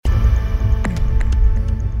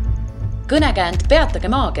Kõnekäänd Peatage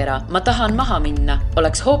maakera, ma tahan maha minna,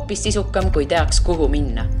 oleks hoopis sisukam, kui teaks, kuhu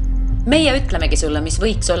minna. Meie ütlemegi sulle, mis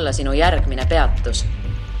võiks olla sinu järgmine peatus.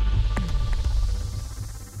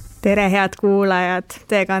 Tere, head kuulajad!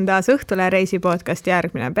 Teiega on taas Õhtule reisipodcast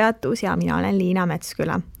järgmine peatus ja mina olen Liina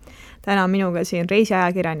Metsküla. Täna on minuga siin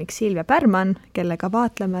reisiajakirjanik Silvia Pärman, kellega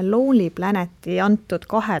vaatleme Lonely Planeti antud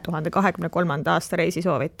 2023. aasta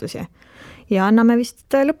reisisoovitusi. Ja anname vist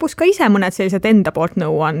lõpus ka ise mõned sellised enda poolt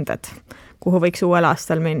nõuanded, kuhu võiks uuel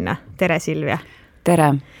aastal minna. Tere, Silvia! Tere!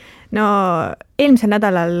 No, eelmisel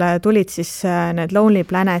nädalal tulid siis need Lonely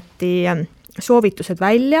Planeti soovitused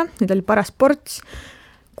välja, need oli paras ports.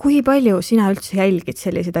 Kui palju sina üldse jälgid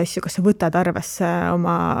selliseid asju, kas sa võtad arvesse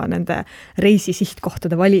oma nende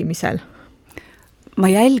reisisihtkohtade valimisel? Ma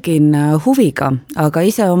jälgin huviga, aga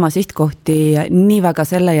ise oma sihtkohti nii väga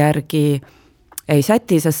selle järgi ei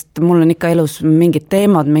säti, sest mul on ikka elus mingid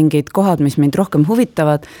teemad, mingid kohad, mis mind rohkem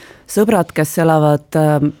huvitavad, sõbrad, kes elavad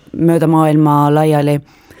mööda maailma laiali,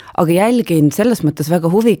 aga jälgin selles mõttes väga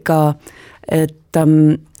huviga, et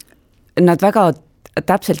nad väga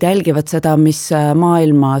täpselt jälgivad seda, mis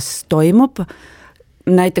maailmas toimub.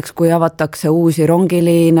 Näiteks kui avatakse uusi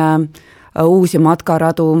rongiliine, uusi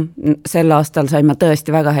matkaradu, sel aastal sain ma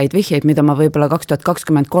tõesti väga häid vihjeid, mida ma võib-olla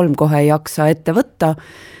 2023 kohe ei jaksa ette võtta,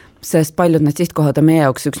 sest paljud need sihtkohad on meie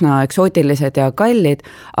jaoks üksna eksootilised ja kallid,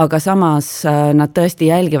 aga samas nad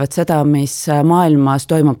tõesti jälgivad seda, mis maailmas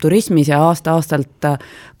toimub turismis ja aasta-aastalt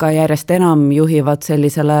ka järjest enam juhivad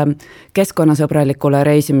sellisele keskkonnasõbralikule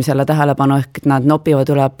reisimisele tähelepanu, ehk nad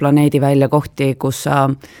nopivad üle planeedi välja kohti, kus sa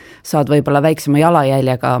saad võib-olla väiksema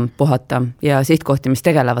jalajäljega puhata ja sihtkohti, mis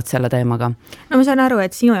tegelevad selle teemaga. No ma saan aru,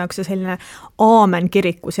 et sinu jaoks see selline aamen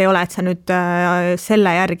kirikus ei ole, et sa nüüd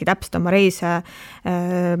selle järgi täpselt oma reise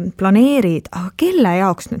planeerid, aga kelle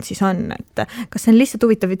jaoks need siis on? Et kas see on lihtsalt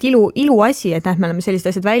huvitav, et ilu asi, et me oleme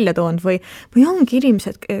sellised asjad välja toonud või ongi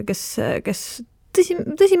inimesed, kes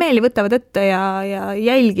tõsimeeli võtavad ette ja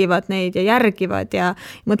jälgivad neid ja järgivad ja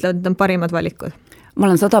mõtlevad, et on parimad valikud? Ma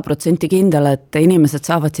olen 100% kindel, et inimesed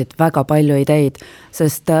saavad siit väga palju ideid,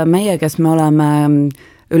 sest meie, kes me oleme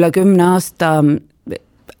üle 10 aasta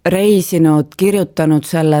reisinud, kirjutanud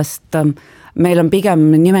sellest, meil on pigem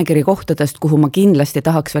nimekiri kohtadest, kuhu ma kindlasti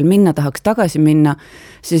tahaks veel minna, tahaks tagasi minna,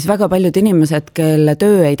 siis väga paljud inimesed, kelle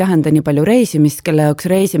töö ei tähenda nii palju reisimist, kelle jaoks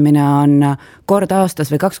reisimine on kord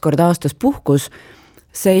aastas või 2 korda aastas puhkus,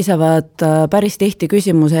 seisavad päris tihti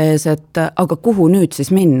küsimuse ees, et aga kuhu nüüd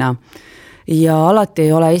siis minna? Ja alati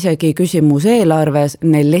ei ole isegi küsimus eelarves,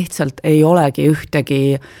 neil lihtsalt ei olegi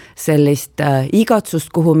ühtegi sellist igatsust,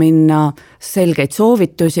 kuhu minna, selgeid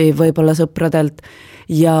soovitusi võib-olla sõpradelt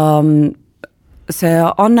ja see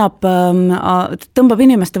tõmbab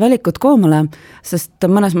inimeste valikut koomale, sest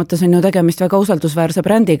mõnes mõttes on ju tegemist väga usaldusväärse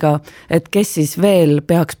brändiga, et kes siis veel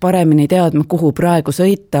peaks paremini teadma, kuhu praegu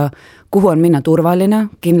sõita, kuhu on minna turvaline,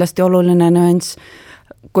 kindlasti oluline nüanss,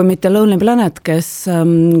 kui mitte Lonely Planet,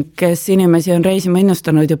 kes inimesi on reisima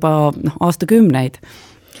innustanud juba aastakümneid.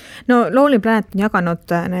 No Lonely Planet on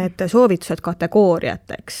jaganud need soovitused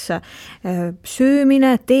kategooriateks.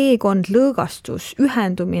 Söömine, teekond, lõõgastus,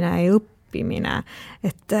 ühendumine ja õppimine.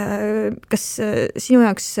 Et kas sinu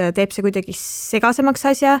jaoks teeb see kuidagi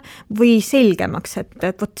segasemaks asja või selgemaks,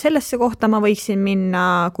 et võt sellesse kohta ma võiksin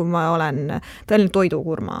minna, kui ma olen tõeline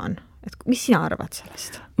toidukurmaan? Et mis sina arvad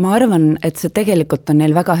sellest? Ma arvan, et see tegelikult on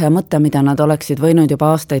neil väga hea mõte, mida nad oleksid võinud juba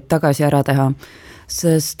aastaid tagasi ära teha,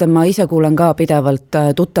 sest ma ise kuulen ka pidevalt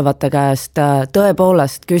tuttavate käest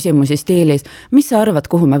tõepoolest küsimusi stiilis, mis sa arvad,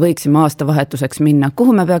 kuhu me võiksime aastavahetuseks minna,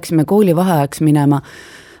 kuhu me peaksime koolivaheajaks minema,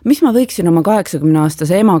 mis ma võiksin oma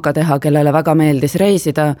 80-aastase emaga teha, kellele väga meeldis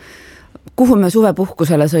reisida, kuhu me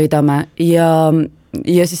suvepuhkusele sõidame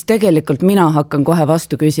ja siis tegelikult mina hakkan kohe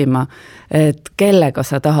vastu küsima, et kellega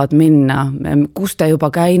sa tahad minna, kus te juba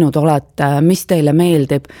käinud olete, mis teile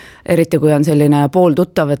meeldib, eriti kui on selline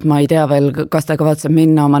pooltuttav, et ma ei tea veel, kas ta kavatseb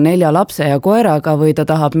minna oma 4 lapse ja koeraga või ta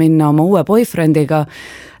tahab minna oma uue boyfriendiga,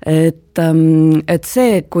 et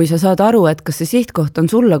see, kui sa saad aru, et kas see sihtkoht on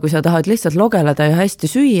sulle, kui sa tahad lihtsalt logeleda ja hästi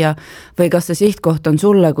süüa, või kas see sihtkoht on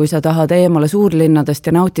sulle, kui sa tahad eemale suurlinnadest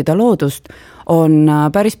ja nautida loodust, on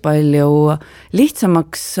päris palju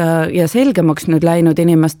lihtsamaks ja selgemaks nüüd läinud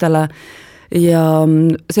inimestele ja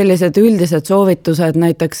sellised üldised soovitused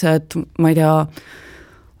näiteks, et ma ei tea,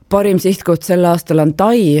 parim sihtkoht sel aastal on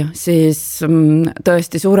Tai, siis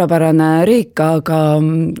tõesti suurepärane riik,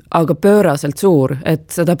 aga pööraselt suur,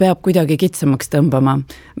 et seda peab kuidagi kitsamaks tõmbama,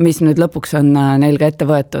 mis nüüd lõpuks on neil ka ette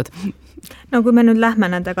võetud. No kui me nüüd lähme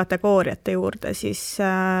nende kategooriate juurde, siis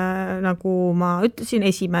nagu ma ütlesin,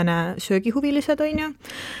 esimene söögihuvilised on ju.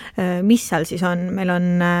 Mis seal siis on? Meil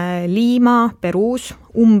on Lima Peruus,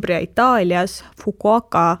 Umbria Itaalias,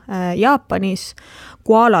 Fukuoka Jaapanis,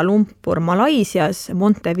 Kuala Lumpur Malaisias,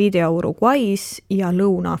 Montevideo Uruguay's ja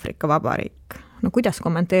Lõuna-Aafrika Vabariik. No kuidas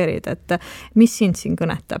kommenteerid, et mis siin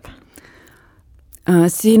kõnetab?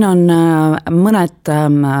 Siin on mõned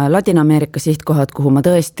Ladina-Ameerika sihtkohad, kuhu ma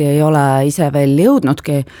tõesti ei ole ise veel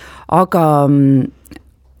jõudnudki, aga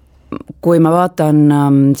kui ma vaatan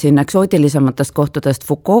siin eksootilisematest kohtadest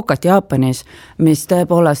Fukuokat Jaapanis, mis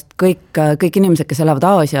tõepoolest kõik inimesed, kes elavad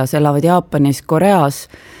Aasias, elavad Jaapanis, Koreas,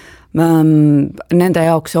 nende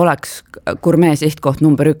jaoks oleks gurmee sihtkoht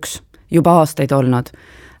number 1 juba aastaid olnud.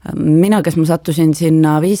 Mina, kes ma sattusin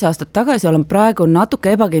sinna 5 aastat tagasi, olen praegu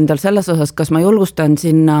natuke ebakindel selles osas, kas ma julgustan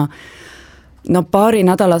sinna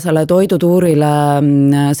paarinädalasele toidutuurile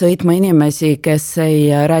sõitma inimesi, kes ei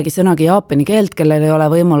räägi sõnagi jaapani keelt, kellel ei ole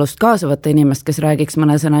võimalust kaasa võtta inimest, kes räägiks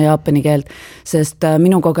mõne sõna jaapani keelt, sest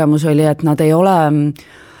minu kogemus oli, et nad ei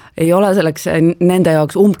ole selleks nende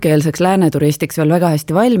jaoks umbkeelseks lääneturistiks veel väga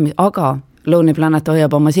hästi valmis, aga Lonely Planet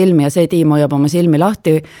hoiab oma silmi ja see tiim hoiab oma silmi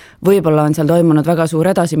lahti. Võib-olla on seal toimunud väga suur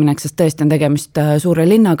edasiminek, sest tõesti on tegemist suure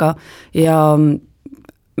linnaga ja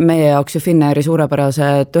meie jaoks ju Finnairi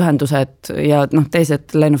suurepärased ühendused ja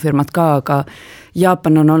teised lennufirmad ka, aga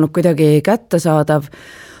Jaapan on olnud kuidagi kättesaadav.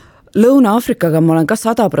 Lõuna-Aafrikaga ma olen ka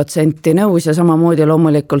 100% nõus ja samamoodi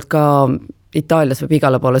loomulikult ka Itaalias võib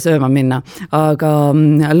igale poole sööma minna, aga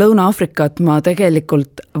Lõuna-Aafrikat ma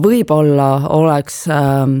tegelikult võib-olla oleks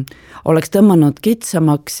tõmmanud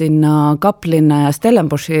kitsamaks sinna Kaplinna ja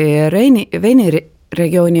Stellenboši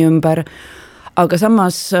veiniregiooni ümber, aga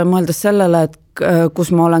samas mõeldes sellele, et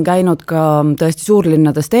kus ma olen käinud ka tõesti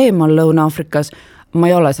suurlinnadest eemal Lõuna-Aafrikas, ma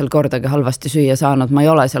ei ole seal kordagi halvasti süüa saanud, ma ei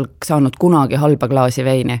ole seal saanud kunagi halba klaasi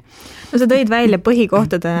veini. No sa tõid välja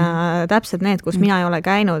põhikohtadena täpselt need, kus mina ei ole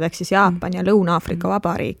käinud, ehk siis Jaapan ja Lõuna-Aafrika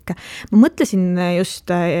Vabariik. Ma mõtlesin just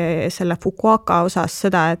selle Fukuoka osas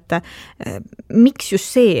seda, et miks just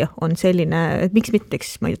see on selline, et miks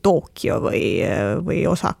mitteks Tokyo või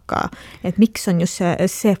Osaka, et miks on just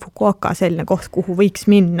see Fukuoka selline koht, kuhu võiks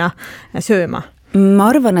minna sööma? Ma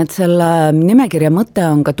arvan, et selle nimekirja mõte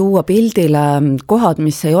on ka tuua pildile kohad,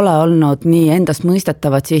 mis ei ole olnud nii endast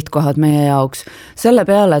mõistetavad sihtkohad meie jaoks. Selle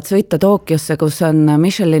peale, et sõita Tokyosse, kus on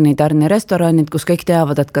Michelini tärni restoranid, kus kõik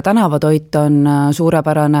teavad, et ka tänavatoit on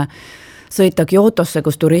suurepärane, sõita Kyotosse,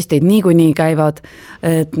 kus turistid niikuinii käivad,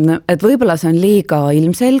 et võib-olla see on liiga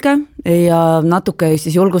ilmselge ja natuke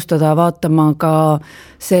siis julgustada vaatama ka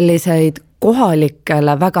selliseid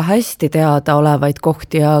kohalikele väga hästi teada olevaid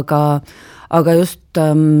kohti, aga just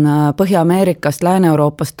Põhja-Ameerikast,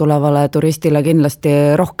 Lääne-Euroopast tulevale turistile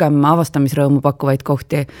kindlasti rohkem avastamisrõõmu pakkuvaid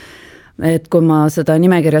kohti. Et kui ma seda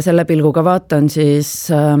nimekirja selle pilguga vaatan, siis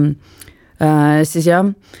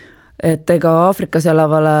jah, et ega Aafrikas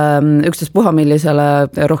elavale, ükstaspuha millisele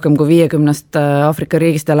rohkem kui 50 Aafrika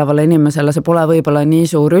riigist elavale inimesele, see pole võib-olla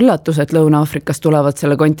nii suur üllatus, et Lõuna-Aafrikast tulevad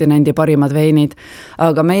selle kontinendi parimad veinid,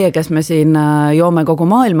 aga meie, kes me siin joome kogu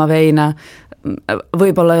maailma veine,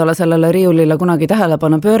 võib-olla ei ole sellele riiulile kunagi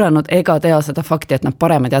tähelepanu pööranud ega tea seda fakti, et nad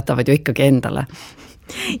paremad jätavad ju ikkagi endale.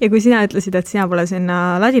 Ja kui sina ütlesid, et sina pole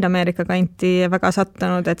sinna Ladina-Ameerika kanti väga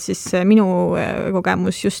sattunud, et siis minu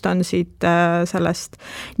kogemus just on siit sellest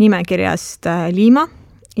nimekirjast Lima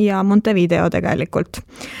ja Montevideo tegelikult.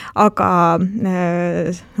 Aga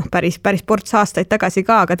päris ports aastaid tagasi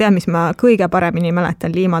ka, aga tead, mis ma kõige paremini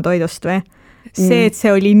mäletan Lima toidust või? See, et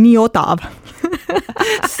see oli nii odav.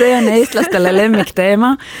 See on eestlastele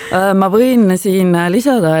lemmikteema. Ma võin siin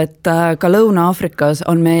lisada, et ka Lõuna-Aafrikas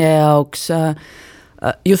on meie jaoks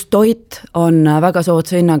just toit on väga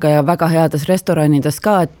soodsa hinnaga ja väga heades restoranides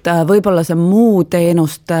ka, et võib-olla see muu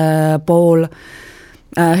teenuste pool,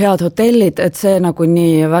 head hotellid, et see nagu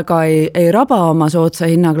nii väga ei raba oma soodsa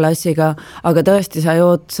hinnaklassiga, aga tõesti sa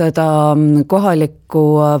jood seda kohalikku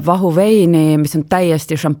vahuveini, mis on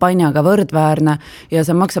täiesti šampanjaga võrdväärne ja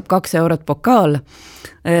see maksab 2 eurot pokaal.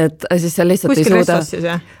 Et siis sa lihtsalt kuskil ei suuda siis,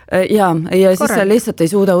 ja siis sa lihtsalt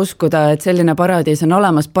ei suuda uskuda, et selline paradiis on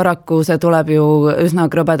olemas, paraku see tuleb ju üsna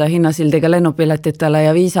krõbeda hinnasildiga lennupiletitele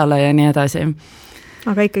ja viisale ja nii edasi.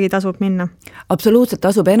 Aga ikkagi tasub minna? Absoluutselt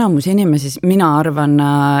tasub, enamus inimesi, mina arvan,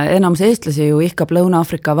 enamus eestlasi ju ihkab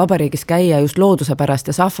Lõuna-Aafrika Vabariigis käia just looduse pärast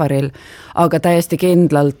ja safaril, aga täiesti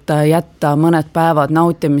kindlalt jätta mõned päevad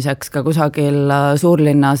nautimiseks ka kusagil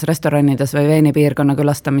suurlinnas, restoranides või veinipiirkonna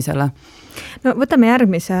külastamisele. No võtame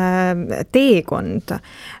järgmise teekond,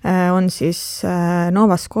 on siis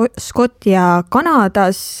Nova Scotia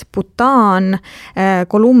Kanadas, Bhutan,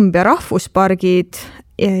 Kolumbia rahvuspargid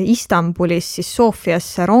Istanbulis siis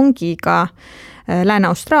Sofiasse rongiga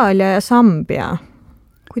Lääne-Austraalia ja Sambia.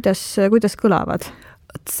 Kuidas kõlavad?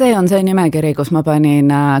 See on see nimekiri, kus ma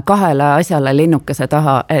panin 2 asjale linnukese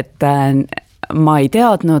taha, et ma ei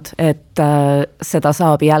teadnud, et seda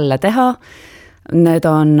saab jälle teha. Need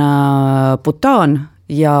on Bhutan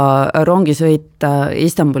ja rongisõit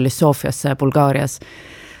Istanbulis Sofiasse Bulgaarias,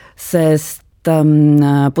 sest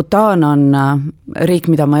Bhutan on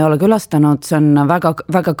riik, mida ma ei ole külastanud, see on väga,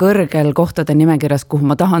 väga kõrgel kohtade nimekirjas, kuhu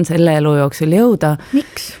ma tahan selle elu jooksul jõuda.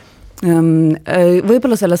 Miks?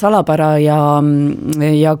 Võib-olla selle salapära ja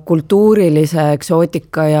kultuurilise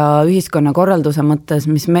eksootika ja ühiskonnakorralduse mõttes,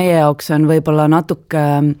 mis meie jaoks on võib-olla natuke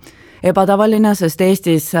ebatavaline, sest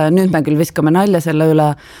Eestis, nüüd me küll viskame nalja selle üle,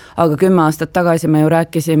 aga 10 aastat tagasi me ju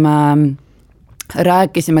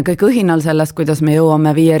rääkisime kõik õhinal sellest, kuidas me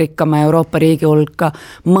jõuame 5 rikkama Euroopa riigi hulka,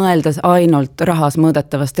 mõeldes ainult rahas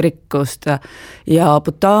mõõdetavast rikkust. Ja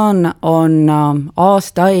Bhutan on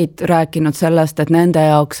aastaid rääkinud sellest, et nende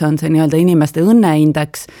jaoks on see nii-öelda inimeste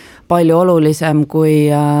õnneindeks palju olulisem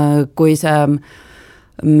kui see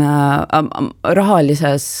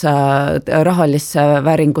rahalisse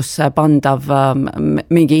vääringusse pandav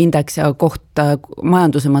mingi indeks ja koht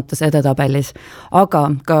majanduse mõttes edetabelis.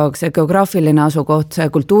 Aga ka see geograafiline asukoht, see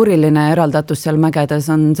kultuuriline eraldatus seal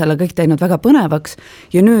mägedes on selle kõik teinud väga põnevaks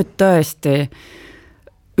ja nüüd tõesti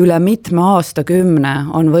üle mitme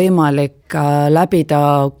aastakümne on võimalik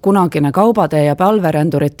läbida kunagine kaubatee ja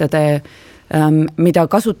palverändurite tee, mida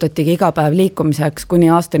kasutatigi iga päev liikumiseks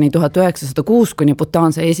kuni aastani 1906, kuni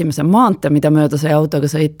Bhutan sai esimese maante, mida mööda sai autoga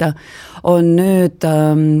sõita, on nüüd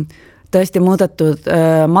tõesti muudetud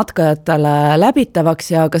matkajatele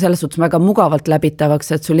läbitavaks ja ka selles suhtes väga mugavalt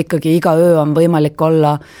läbitavaks, et sul ikkagi iga öö on võimalik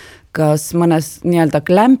olla kas mõnes nii-öelda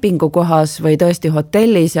glampingu kohas või tõesti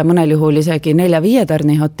hotellis ja mõnel juhul isegi 4-5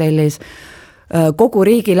 tärni hotellis. Kogu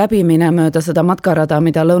riigi läbimine mööda seda matkarada,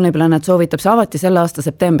 mida Lonely Planet soovitab, see avati selle aasta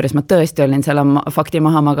septembris, ma tõesti olin selle fakti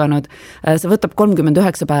maha maganud. See võtab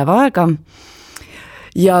 39 päeva aega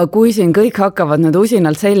ja kui siin kõik hakkavad nüüd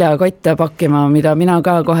usinalt seljakotte pakkima, mida mina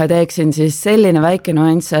ka kohe teeksin, siis selline väike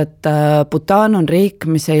nüanss, et Bhutan on riik,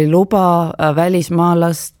 mis ei luba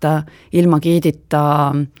välismaalast ilma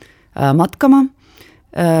giidita matkama,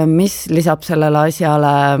 mis lisab sellele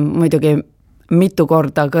asjale muidugi mitu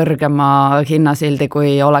korda kõrgema hinnasildi,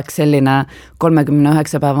 kui oleks selline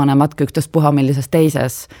 39-päevane matk ükstaspuha millises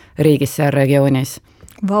teises riigis seal regioonis.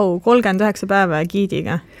 Vau, 39 päeva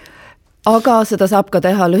giidiga. Aga seda saab ka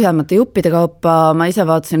teha lühemate juppide kaupa, ma ise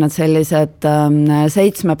vaatasin, et sellised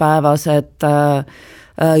 7-päevased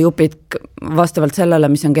jupid vastavalt sellele,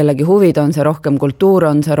 mis on kellegi huvid, on see rohkem kultuur,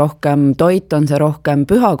 on see rohkem toit, on see rohkem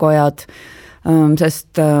pühakojad,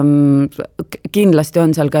 sest kindlasti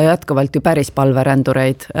on seal ka jätkuvalt ju päris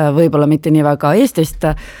palverändureid, võib-olla mitte nii väga Eestist,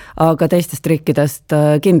 aga teistest riikidest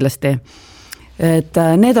kindlasti. Et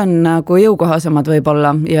need on nagu jõukohasemad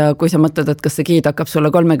võib-olla ja kui sa mõtled, et kas see giid hakkab sulle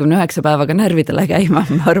 39 päevaga närvidele käima,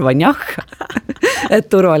 ma arvan jah, et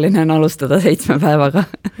turvaline on alustada 7 päevaga.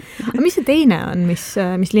 Aga mis see teine on,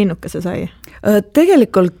 mis linnukese sai?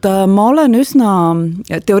 Tegelikult ma olen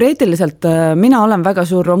teoreetiliselt mina olen väga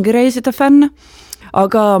suur rongireiside fänn,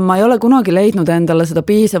 aga ma ei ole kunagi leidnud endale seda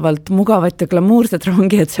piisavalt mugavat ja glamuurset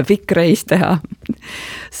rongi, et see pikk reis teha.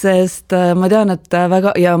 Sest ma tean, et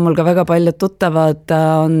ja mul ka väga paljud tuttavad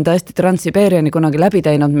on tõesti Trans-Siberiani kunagi läbi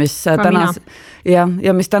teinud, mis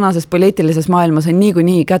mis tänases poliitilises maailmas on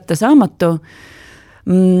niikuinii kättesaamatu,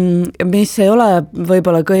 mis ei ole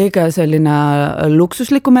võib-olla kõige selline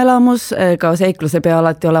luksuslikum elamus, ega seikluse pea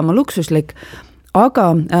alati olema luksuslik, aga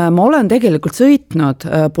ma olen tegelikult sõitnud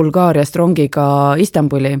Bulgaariast rongiga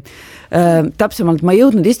Istanbuli. Täpsemalt ma ei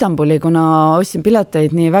jõudnud Istanbuli, kuna ostsin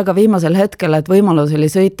pileteid nii väga viimasel hetkel, et võimalus oli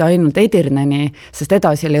sõita ainult Edirneni, sest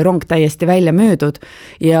edasi oli rong täiesti välja müüdud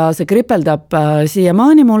ja see kripeldab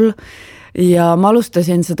siiamaani mul. Ja ma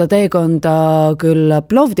alustasin seda teekonda küll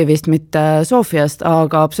Plovdivist, mitte Sofiast,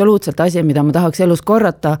 aga absoluutselt asi, mida ma tahaks elus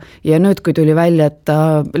korrata ja nüüd, kui tuli välja, et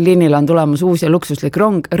liinile on tulemas uus ja luksuslik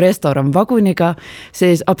rong, restoran vaguniga,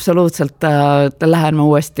 siis absoluutselt lähen ma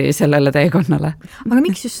uuesti sellele teekonnale. Aga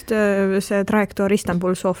miks just see trajektoor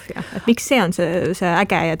Istanbul-Sofia? Et miks see on see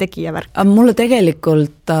äge ja tegija värk? Mulle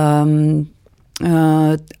tegelikult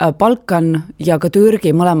Balkan ja ka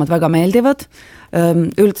Türgi mõlemad väga meeldivad.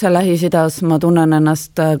 Üldse Lähis-Idas ma tunnen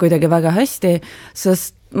ennast kuidagi väga hästi,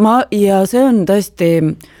 sest see on tõesti,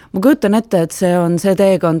 ma kujutan ette, et see on see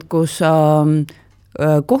teekond, kus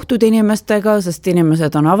kohtud inimestega, sest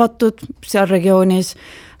inimesed on avatud seal regioonis,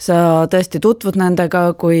 sa tõesti tutvud nendega,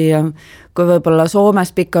 kui võib-olla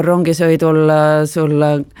Soomes pikal rongisõidul sul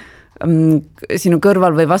sinu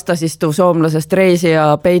kõrval või vastas istuv soomlasest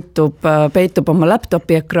reisija peitub oma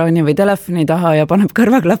laptopi ekraani või telefoni taha ja paneb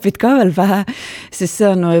kõrvaklapid ka veel pähe, siis see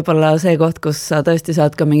on võib-olla see koht, kus sa tõesti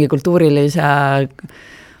saad ka mingi kultuurilise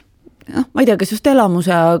ma ei tea, kas just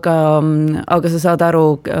elamuse, aga sa saad aru,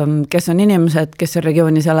 kes on inimesed, kes seal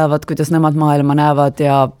regioonis elavad, kuidas nemad maailma näevad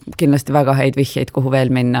ja kindlasti väga häid vihjeid, kuhu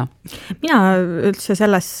veel minna. Mina üldse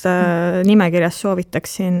selles nimekirjas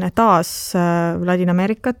soovitaksin taas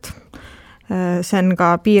Ladina-Ameerikat. See on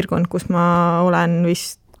ka piirkond, kus ma olen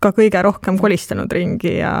vist ka kõige rohkem kolistanud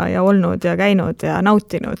ringi ja olnud ja käinud ja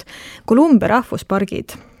nautinud. Columbia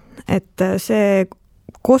rahvuspargid, et see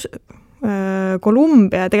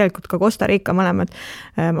Columbia ja tegelikult ka Costa Rica mõlemad,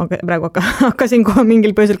 ma praegu hakkasin kohe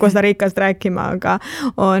mingil põhjusel Costa Ricast rääkima, aga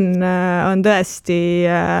on tõesti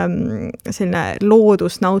selline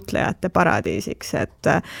loodusnautlejate paradiisiks,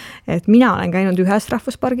 et mina olen käinud ühes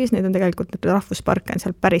rahvuspargis, neid on tegelikult rahvusparke on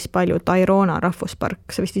seal päris palju, Tairona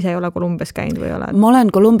rahvuspark, sa vist ise ei ole Columbias käinud või ole? Ma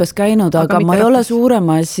olen Columbias käinud, aga ma ei ole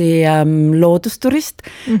suurem asi loodusturist,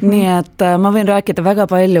 nii et ma võin rääkida väga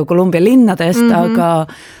palju Columbia linnadest, aga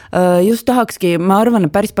just tahakski, ma arvan,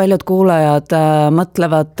 et päris paljud kuulajad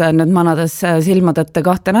mõtlevad nüüd manades silmadette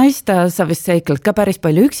kahte naist, sa vist seikled ka päris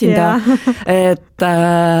palju üksinda,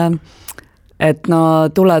 et no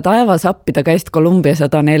tule taevas appi, ta käist Columbias ja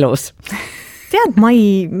ta on elus. Tead, ma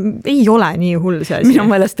ei ole nii hull see asi. Minu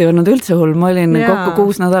meelest ei olnud üldse hull, ma olin kokku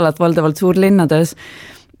 6 nädalat valdavalt suurlinnades,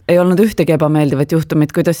 ei olnud ühtegi ebameeldivat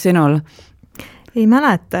juhtumit, kuidas sinul? Ei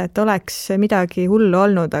mäleta, et oleks midagi hullu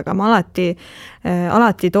olnud, aga ma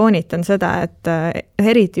alati toonitan seda, et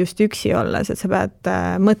eriti just üksi olles, et sa pead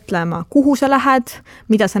mõtlema, kuhu sa lähed,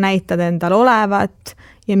 mida sa näitad endal olevat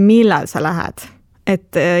ja millal sa lähed.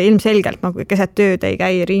 Et ilmselgelt ma keset tööd ei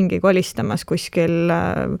käi ringi kolistamas kuskil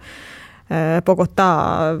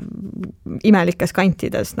Bogota imelikes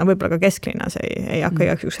kantides, no võib-olla ka kesklinnas ei hakka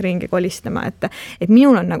igaks üks ringi kolistama, et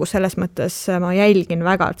minul on nagu selles mõttes, ma jälgin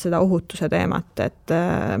väga seda ohutuse teemat, et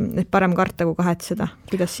parem karta kui kahetseda.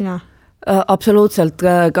 Kuidas sina? Absoluutselt,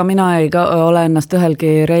 ka mina ei ole ennast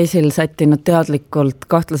ühelgi reisil sättinud teadlikult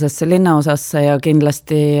kahtlasesse linnaosasse ja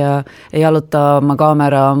kindlasti ei jaluta oma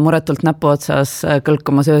kaamera muretult näpu otsas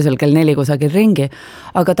kõlkumas öösel kell 4 kusagil ringi.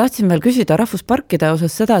 Aga tahtsin veel küsida rahvusparkide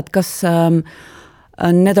osas seda, et kas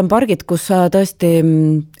need on pargid, kus sa tõesti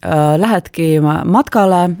lähedki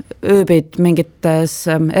matkale, ööbid mingites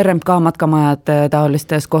RMK matkamajade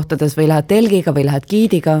taolistes kohtades või lähed telgiga või lähed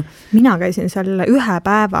giidiga? Mina käisin seal ühe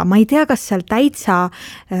päeva, ma ei tea, kas seal täitsa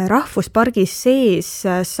rahvuspargis sees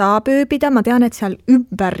saab ööbida, ma tean, et seal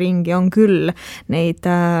ümberringi on küll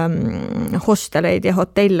neid hosteleid ja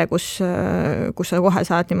hotelle, kus sa kohe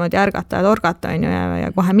saad niimoodi ärgata ja torgata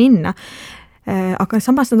ja kohe minna. Aga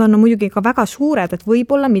samas nad on muidugi ka väga suured, et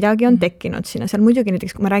võib-olla midagi on tekkinud sinna. Seal muidugi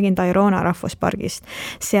näiteks, kui ma räägin Tairona rahvuspargist,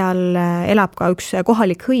 seal elab ka üks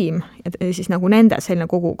kohalik hõim ja siis nagu nende selline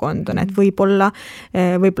kogukond on, et võib-olla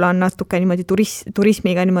on natuke niimoodi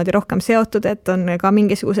turismiga niimoodi rohkem seotud, et on ka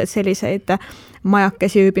mingisugused selliseid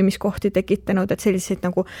majakesi ööbimiskohti tekitanud, et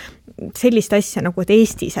sellist asja nagu, et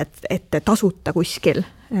Eestis, et tasuta kuskil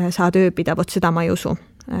saad ööbida, vot seda ma ei usu.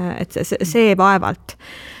 Et see vaevalt.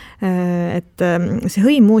 Et see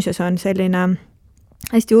hõim muuseas on selline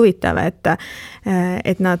hästi huvitav,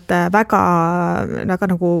 et nad väga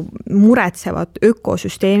nagu muretsevad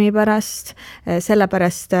ökosüsteemi pärast,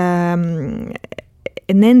 sellepärast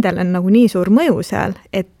et nendel on nagu nii suur mõju seal,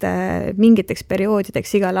 et mingiteks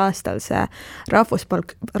perioodideks igal aastal see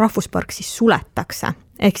rahvuspark siis suletakse.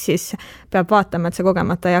 Ehk siis peab vaatama, et sa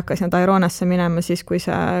kogemata ei hakka sinna Taironasse minema siis, kui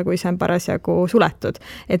see on parasjagu suletud.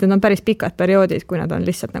 Et need on päris pikad perioodid, kui nad on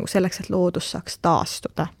lihtsalt nagu selleks, et loodus saaks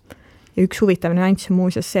taastuda. Ja üks huvitav nüanss on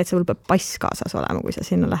muuseas see, et sul peab pass kaasas olema, kui sa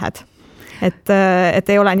sinna lähed. Et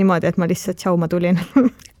ei ole niimoodi, et ma lihtsalt tšau, ma tulin.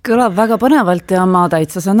 Kõlab väga põnevalt ja ma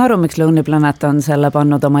täitsa saan aru, miks Lonely Planet on selle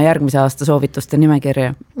pannud oma järgmise aasta soovituste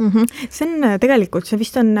nimekirja. See on tegelikult, see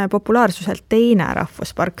vist on populaarsuselt teine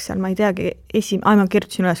rahvuspark seal, ma ei teagi, ma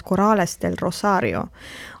kirjutasin üles Corrales del Rosario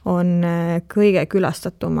on kõige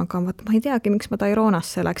külastatum, aga ma ei teagi, miks ma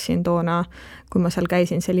Taironasse läksin toona, kui ma seal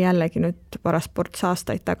käisin, see oli jällegi nüüd parasports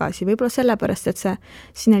aastaid tagasi, võib-olla sellepärast, et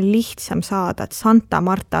siin on lihtsam saada, et Santa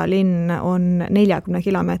Marta linn on 40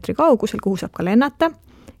 kilomeetri kaugusel, kuhu saab ka lennata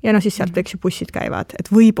ja siis sealt võiks ju bussid käivad, et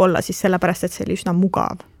võib-olla siis sellepärast, et see oli üsna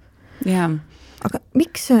mugav. Yeah. Aga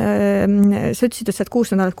miks sa ütlesid, et sa oled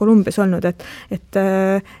 6 nädalat Columbias olnud, et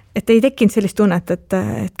ei tekkinud sellist tunnet, et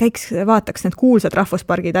vaataks need kuulsad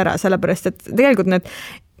rahvuspargid ära, sellepärast, et tegelikult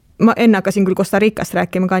ma enne hakkasin küll Costa Ricast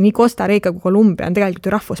rääkima, aga nii Costa Rica kui Columbia on tegelikult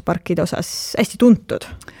rahvusparkide osas hästi tuntud.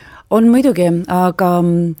 On muidugi, aga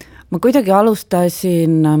ma kuidagi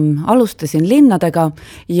alustasin linnadega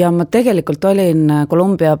ja ma tegelikult olin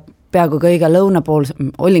Kolumbia peaaegu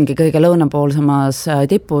olingi kõige lõunapoolsemas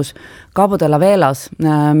tipus Cabo de la Velas,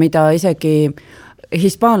 mida isegi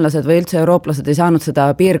hispaanlased või üldse eurooplased ei saanud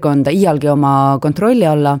seda piirkonda iialgi oma kontrolli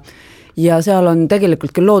alla ja seal on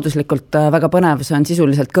tegelikult küll looduslikult väga põnev, see on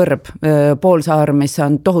sisuliselt kõrb, poolsaar, mis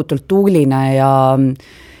on tohutult tuuline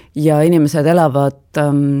ja inimesed elavad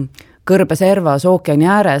kõrbeservas ookeani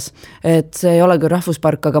ääres, et see ei ole küll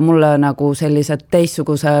rahvuspark, aga mulle nagu sellised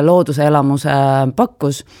teistsuguse looduse elamuse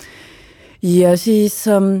pakkus. Ja siis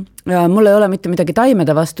mul ei ole mitte midagi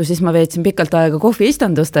taimede vastu, siis ma veetsin pikalt aega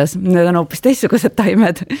kohviistandustes, need on hoopis teistsugused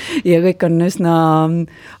taimed ja kõik on üsna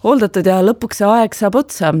hooldatud ja lõpuks see aeg saab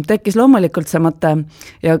otsa. Tekkis loomulikult see mõte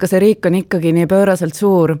ja ka see riik on ikkagi nii pööraselt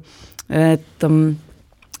suur, et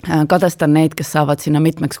kadestan neid, kes saavad sinna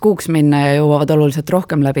mitmeks kuuks minna ja jõuavad oluliselt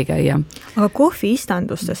rohkem läbi käia. Aga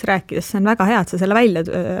kohviistandustes rääkides, see on väga hea, et sa selle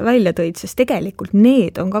välja tõid, sest tegelikult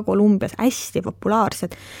need on ka Kolumbias hästi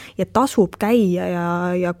populaarsed ja tasub käia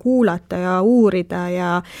ja kuulata ja uurida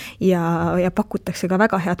ja pakutakse ka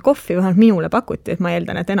väga head kohvi, vähemalt minule pakuti, et ma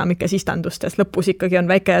eeldan, et enamikes istandustes lõpus ikkagi on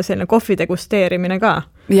väike selline kohvi degusteerimine ka.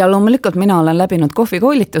 Ja loomulikult mina olen läbinud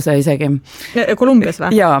kohvikoolituse isegi. Kolumbias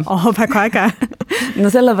või? Jaa. Väga äge. No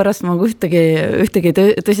sellepärast ma ühtegi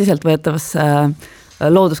tõsiselt võetavasse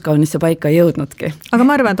looduskaunisse paika ei jõudnudki. Aga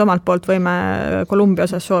ma arvan, et omalt poolt võime Kolumbia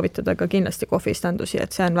osas soovitada ka kindlasti kohviistandusi,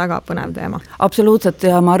 et see on väga põnev teema. Absoluutselt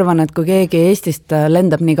ja ma arvan, et kui keegi Eestist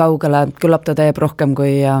lendab nii kaugele, küllap ta teeb rohkem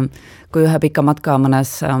kui ühe pika matka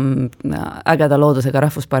mõnes ägeda loodusega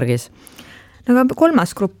rahvuspargis. No, aga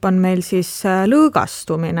kolmas grupp on meil siis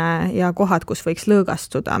lõõgastumine ja kohad, kus võiks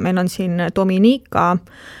lõõgastuda. Meil on siin Dominica,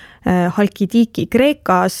 Halkidiki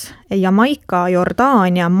Kreekas, Jamaica,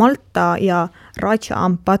 Jordaania, Malta ja Raja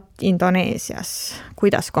Ampat Indoneesias.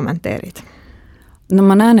 Kuidas kommenteerid? No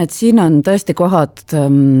ma näen, et siin on tõesti kohad,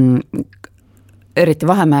 eriti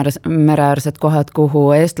Vahemereäärsed kohad,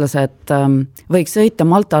 kuhu eestlased võiks sõita.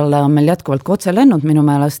 Maltale on meil jätkuvalt otselennud minu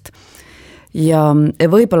meelest. Ja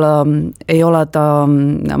võib-olla ei ole ta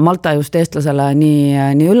Malta just eestlasele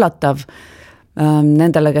nii üllatav.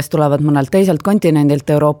 Nendele, kes tulevad mõnelt teiselt kontinendilt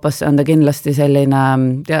Euroopasse, on ta kindlasti selline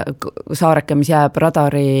saareke, mis jääb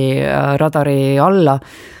radari alla.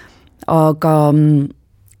 Aga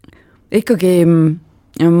ikkagi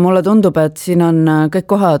mulle tundub, et siin on kõik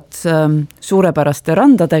kohad suurepäraste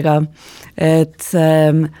randadega, et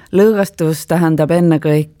see lõõgastus tähendab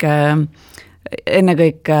ennekõike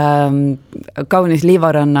kaunis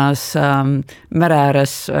liivarannas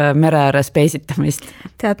mere ääres peisitamist.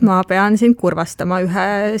 Tead, ma pean sind kurvastama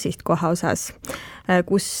ühe sihtkoha osas,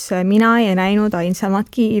 kus mina ei näinud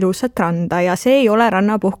ainsamatki ilusat randa ja see ei ole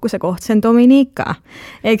rannapuhkuse koht, see on Dominica.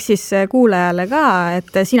 Ehk siis kuulajale ka,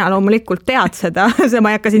 et sina loomulikult tead seda,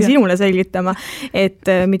 ma ei hakka siin sinule selgitama, et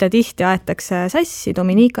mida tihti aetakse sassi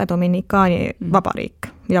Dominikaani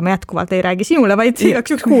vabariik. Ja ma jätkuvalt ei räägi sinule, vaid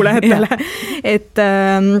igaks üks kuulajatele. Et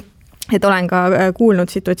olen ka kuulnud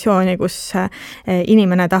situatsiooni, kus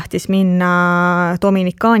inimene tahtis minna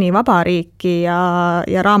Dominikaani vabariiki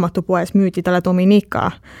ja raamatupoes müüdi talle Dominica,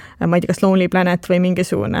 ma ei tea, kas Lonely Planet või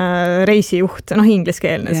mingisugune reisijuht,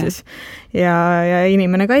 ingliskeelne siis. Ja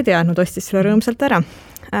inimene ka ei teadnud, ostis selle rõõmsalt ära.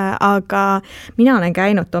 Aga mina olen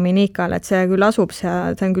käinud Dominical, et see küll asub, see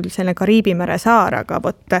on küll selline Kariibi mere saar, aga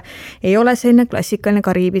ei ole selline klassikaline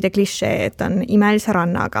Kariibide klišee, et on imelise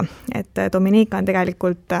rannaga. Et Dominica on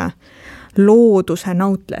tegelikult looduse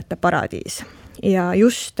nautlejate paradiis ja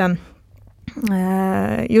just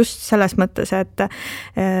selles mõttes, et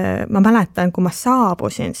ma mäletan, kui ma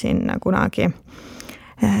saabusin sinna kunagi,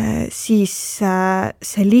 siis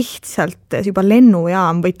see lihtsalt juba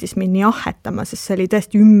lennujaam võttis mind nii ahetama, sest see oli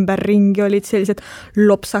tõesti ümberringi, olid sellised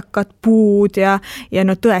lopsakad puud ja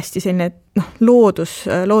no tõesti selline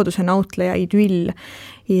looduse nautleja idüll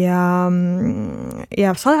ja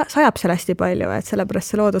sajab seal hästi palju, et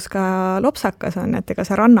sellepärast see loodus ka lopsakas on, et ega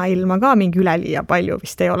see rannailma ka mingi üleliia palju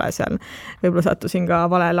vist ei ole seal. Võib-olla sattusin ka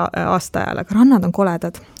valel aastaajal, aga rannad on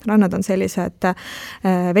koledad. Rannad on sellised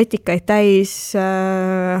vetikaid täis,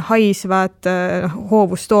 haisvad,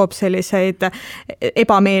 hoovus toob selliseid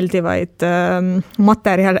ebameeldivaid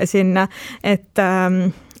materjale sinna, et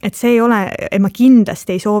see ei ole, et ma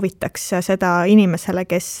kindlasti ei soovitaks seda inimesele,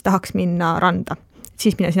 kes tahaks minna randa.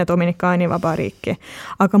 Siis minna sinna Dominikaani vabariiki.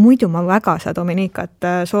 Aga muidu ma väga seda Dominicat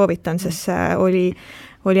soovitan, sest see oli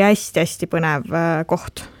hästi-hästi põnev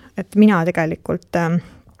koht. Et mina tegelikult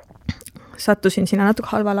sattusin sinna natuke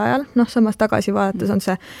halval ajal, samas tagasi vaadates on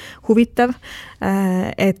see huvitav,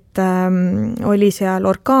 et oli seal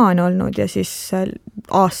orkaan olnud ja siis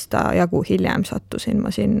aasta jagu hiljem sattusin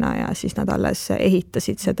ma sinna ja siis nad alles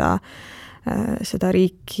ehitasid seda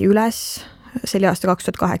riiki üles. See oli aasta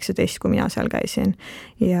 2018, kui mina seal käisin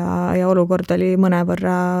ja olukord oli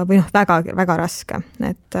mõnevõrra või väga, väga raske,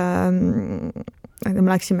 et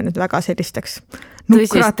me läksime nüüd väga sellisteks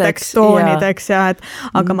nukrateks toonideks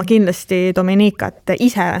aga ma kindlasti Dominicat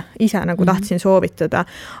ise nagu tahtsin soovitada,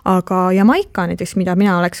 aga Jamaica näiteks, mida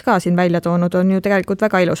mina oleks ka siin välja toonud, on ju tegelikult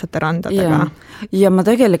väga ilusate randadega. Ja ma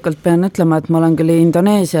tegelikult pean ütlema, et ma olen küll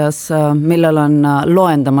Indoneesias, millel on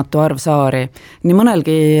loendamatu arv saari, nii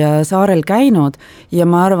mõnelgi saarel käinud ja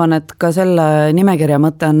ma arvan, et ka selle nimekirja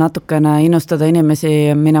mõte on natukene innustada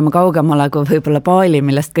inimesi minema kaugemale kui võib-olla Bali,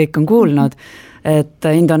 millest kõik on kuulnud, et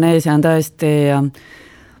Indoneesia on tõesti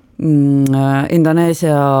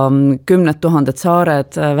Indoneesia 10 000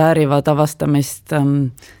 saared väärivad avastamist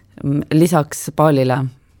lisaks Balile.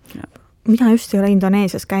 Mina just ei ole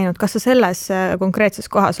Indoneesias käinud, kas sa selles konkreetses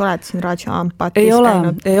kohas oled siin Raja Ampatis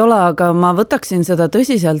käinud? Ei ole, aga ma võtaksin seda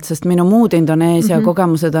tõsiselt, sest minu muud Indoneesia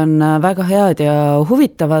kogemused on väga head ja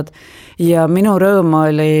huvitavad ja minu rõõm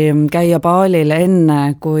oli käia Balil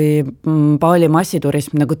enne, kui Bali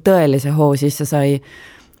massiturism nagu tõelise hoo sisse sai.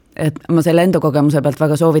 Et ma selle enda kogemuse pealt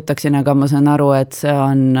väga soovitaksin, aga ma saan aru, et see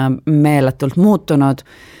on meeletult muutunud.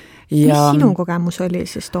 Ja mis sinu kogemus oli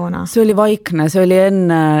siis toona? See oli vaikne, see oli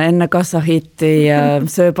enne Kassahiti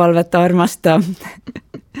sööpalveta armasta.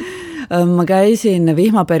 Ma käisin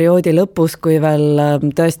vihmaperioodi lõpus, kui veel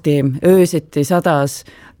tõesti öösiti sadas,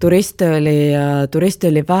 turiste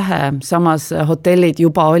oli vähe, samas hotellid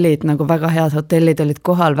juba olid, nagu väga head hotellid olid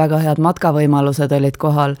kohal, väga head matkavõimalused olid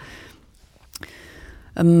kohal.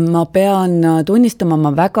 Ma pean tunnistama,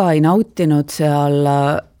 ma väga ei nautinud seal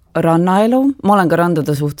rannaelu, ma olen ka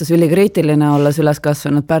randade suhtes ülikriitiline, olles üles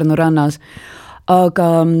kasvanud Pärnu rannas,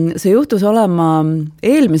 aga see juhtus olema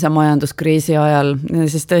eelmise majanduskriisi ajal,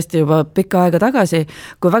 siis tõesti juba pikka aega tagasi,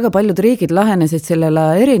 kui väga paljud riigid lahenesid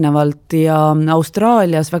sellele erinevalt ja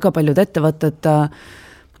Austraalias väga paljud ettevõtted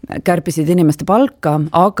kärpisid inimeste palka,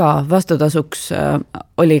 aga vastutasuks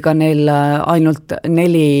oli ka neil ainult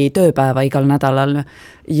 4 tööpäeva igal nädalal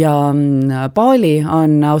ja Bali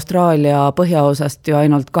on Austraalia põhjaosast ju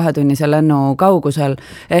ainult 2-tunnise lennu kaugusel,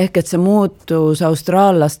 ehk et see muutus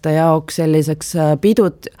austraallaste jaoks selliseks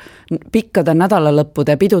pikkade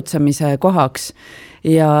nädalalõppude pidutsemise kohaks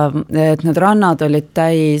ja et need rannad olid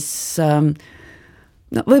täis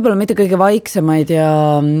võib-olla mitte kõige vaiksemaid ja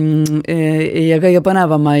kõige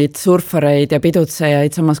põnevamaid surfareid ja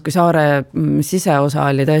pidutsejaid, samas kui saare siseosa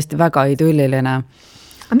oli tõesti väga idülliline.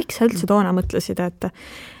 Aga miks sa üldse toona mõtlesid,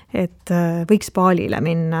 et võiks Balile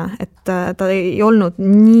minna, et ta ei olnud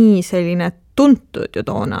nii selline tuntud ju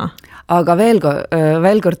toona? Aga veel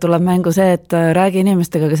kord tuleb mängu see, et räägi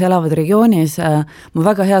inimestega, kes elavad regioonis. Mu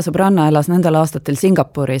väga hea sõbranna elas nendel aastatel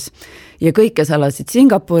Singapuris ja kõik, kes elasid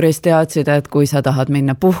Singapuris, teadsid, et kui sa tahad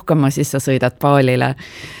minna puhkama, siis sa sõidad Balile.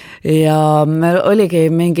 Ja meil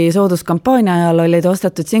oligi mingi sooduskampaania ajal olid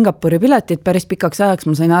ostetud Singapuri piletid päris pikaks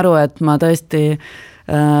ajaks, ma sain aru, et ma tõesti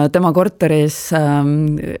tema korteris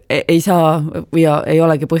ei saa ja ei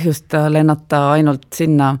olegi põhjust lennata ainult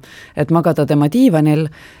sinna, et magada tema diivanil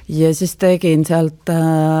ja siis tegin sealt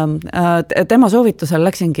tema soovitusel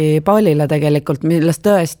läksingi Balile tegelikult, millest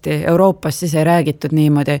tõesti Euroopas siis ei räägitud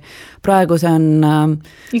niimoodi. Praegu see on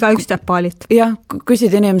igaüks teab Balit. Jah,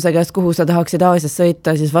 küsid inimese käest, kuhu sa tahaksid Aasias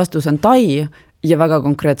sõita, siis vastus on Tai ja väga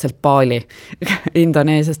konkreetselt Bali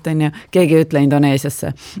Indoneesiast on ju, keegi ei ütle Indoneesiasse.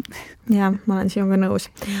 Ja, ma olen sinuga nõus.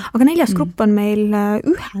 Aga 4. grupp on meil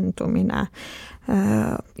ühendumine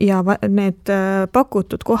ja need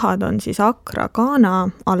pakutud kohad on siis Accra, Ghana,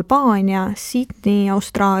 Albaania, Sydney,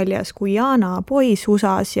 Austraalias, Guyana, Boise,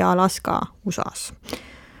 USAs ja Alaska, USAs.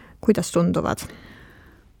 Kuidas tunduvad?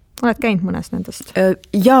 Oled käinud mõnes nendest?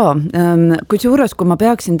 Jaa, kusjuures kui ma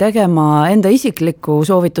peaksin tegema enda isikliku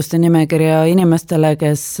soovituste nimekirja inimestele,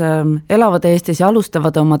 kes elavad Eestis ja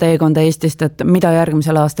alustavad oma teekonda Eestist, et mida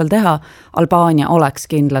järgmisel aastal teha, Albaania oleks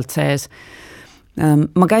kindlalt sees.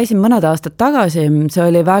 Ma käisin mõned aastad tagasi, see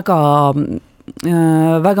oli väga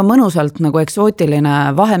mõnusalt nagu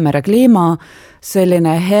eksootiline Vahemere kliima,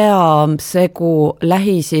 selline hea segu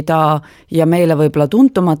Lähis-Ida ja meile võib-olla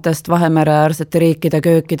tuntumatest Vahemere äärsete riikide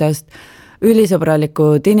köökidest,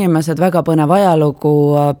 ülisõbralikud inimesed, väga põnev ajalugu,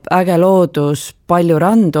 äge loodus, palju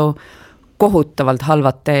randu, kohutavalt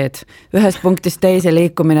halvad teed. Ühest punktist teise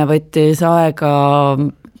liikumine võttis aega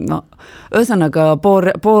ühesõnaga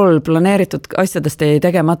pool planeeritud asjadest ei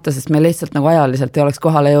tegemata, sest me lihtsalt nagu ajaliselt ei oleks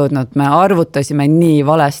kohale jõudnud, me arvutasime nii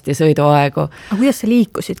valesti sõiduaegu. Aga kuidas sa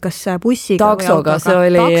liikusid, kas bussiga taksoga, või autoga? See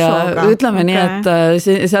oli, ütleme nii, et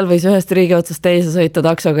seal võis ühest riigi otsast teise sõita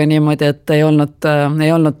taksoga niimoodi, et ei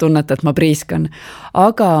olnud tunnet, et ma priiskan.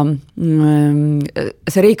 Aga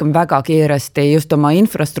see riik on väga kiiresti just oma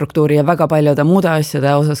infrastruktuuri ja väga paljude muude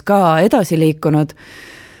asjade osas ka edasi liikunud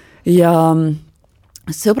ja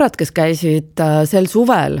sõbrad, kes käisid sel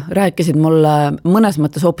suvel, rääkisid mulle mõnes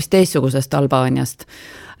mõttes hoopis teistsugusest Albaaniast.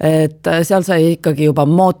 Et seal sai ikkagi juba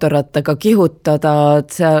mootorrattaga kihutada,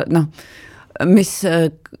 et see, mis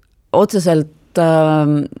otseselt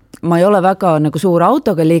ma ei ole väga nagu suur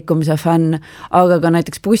autoga liikumise fänn, aga ka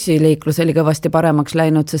näiteks bussiliiklus oli kõvasti paremaks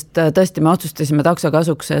läinud, sest tõesti me otsustasime takso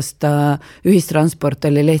kasuks, sest ühistransport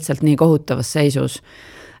oli lihtsalt nii kohutavas seisus.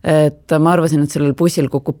 Et ma arvasin, et sellel bussil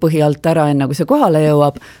kukub põhi alt ära, enne kui see kohale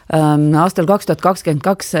jõuab. Aastal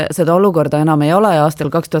 2022 seda olukorda enam ei ole ja aastal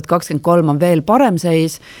 2023 on veel parem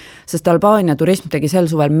seis, sest Albaania turism tegi sel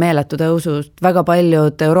suvel meeletu tõusust. Väga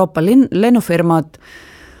paljud Euroopa lennufirmad,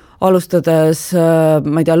 alustades,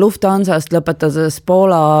 ma ei tea, Lufthansast, lõpetades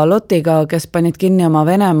Poola Lotiga, kes panid kinni oma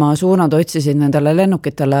Venemaa suunad, otsisid nendele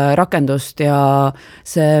lennukitele rakendust ja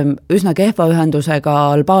see üsna kehva ühendusega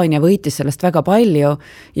Albaania võitis sellest väga palju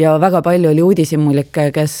ja väga palju oli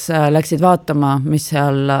uudishimulikke, kes läksid vaatama, mis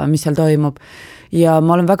seal toimub. Ja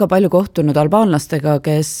ma olen väga palju kohtunud albaanlastega,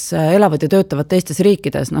 kes elavad ja töötavad teistes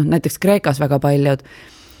riikides, näiteks Kreekas väga paljud.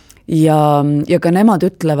 Ja ka nemad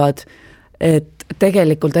ütlevad, et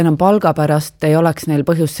tegelikult enam palga pärast ei oleks neil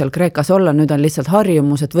põhjust seal Kreekas olla, nüüd on lihtsalt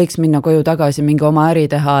harjumus, et võiks minna koju tagasi mingi oma äri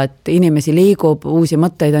teha, et inimesi liigub, uusi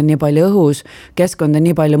mõtteid on nii palju õhus, keskkond on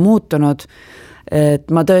nii palju muutunud,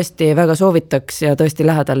 et ma tõesti väga soovitaks ja tõesti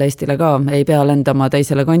lähedal Eestile ka, ei pea lendama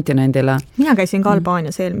teisele kontinendile. Mina käisin ka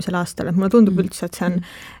Albaanias eelmisel aastal, et mulle tundub üldse, et see on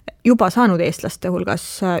juba saanud eestlaste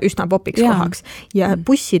hulgas üsna popiks kohaks ja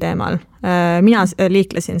bussi teemal. Mina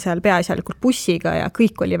liiklesin seal peaasjalikult bussiga ja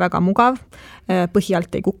kõik oli väga mugav, põhi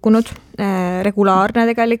alt ei kukkunud, regulaarne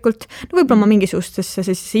tegelikult. Võib-olla ma mingisugustesse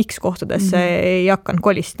X-kohtadesse ei hakanud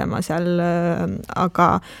kolistama seal,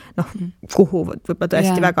 aga kuhu võib-olla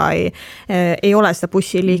tõesti väga ei ole seda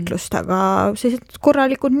bussiliiklust, aga sellised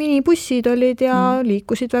korralikud minibussid olid ja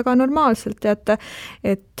liikusid väga normaalselt,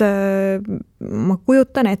 et ma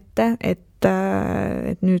kujutan ette, et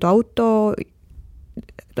nüüd auto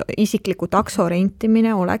isikliku takso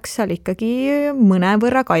rentimine oleks seal ikkagi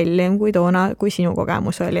mõnevõrra kallim kui toona, kui sinu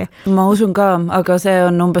kogemus oli. Ma usun ka, aga see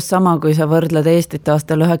on umbes sama, kui sa võrdled Eestit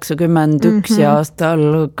aastal 91 ja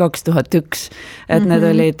aastal 2001. Et need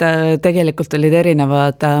olid, tegelikult olid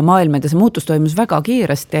erinevad maailmad ja see muutus toimus väga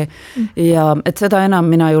kiiresti ja et seda enam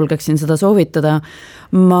mina julgeksin seda soovitada.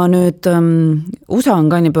 Ma nüüd, USA on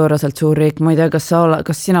ka nii pööraselt suur riik, ma ei tea, kas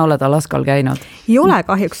sina oled Alaskal käinud? Ei ole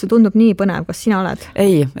kahjuks, see tundub nii põnev, kas sina oled?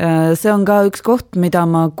 Ei, see on ka üks koht, mida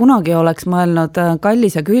ma kunagi oleks mõelnud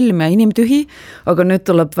kallis ja külm ja inimtühi, aga nüüd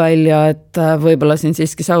tuleb välja, et võib-olla siin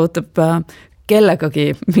siiski saavutab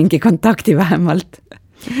kellegagi mingi kontakti vähemalt.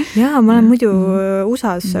 Jaa, ma olen muidu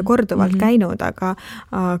USAs korduvalt käinud, aga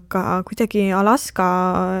kuidagi Alaska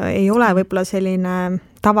ei ole võib-olla selline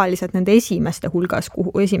tavaliselt nende esimeste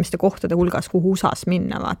kohtade hulgas, kuhu USAs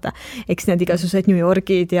minna, vaata. Eks need igasugused New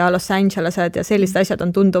Yorgid ja Los Angelesed ja sellised asjad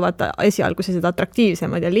on tunduvad esialgu sellised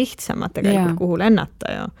atraktiivsemad ja lihtsamad tegelikult, kuhu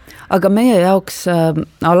lennata. Ja. Aga meie jaoks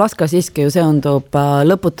Alaska siiski ju seondub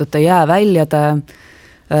lõputute jääväljade,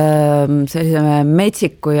 sellise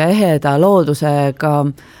metsiku ja eheda loodusega,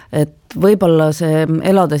 et võib-olla see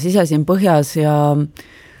elades ise siin põhjas ja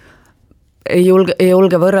ei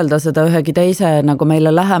julge võrrelda seda ühegi teise nagu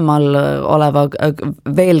meile lähemal oleva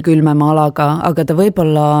veel külmema alaga, aga ta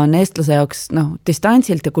võib-olla on eestlase jaoks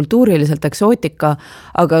distantsilt ja kultuuriliselt eksootika,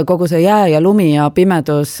 aga kogu see jää ja lumi ja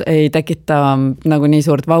pimedus ei tekita nagu nii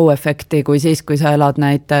suurt vau-efekti kui siis, kui sa elad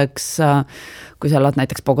näiteks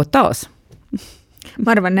Bogotaas.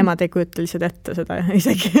 Ma arvan, nemad ei kujuta lihtsalt ette seda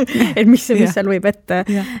isegi, et mis seal võib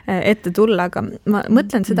ette tulla, aga ma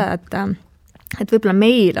mõtlen seda, et võib-olla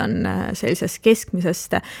meil on sellisest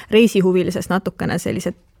keskmisest reisihuvilisest natukene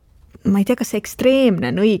sellised, ma ei tea, kas see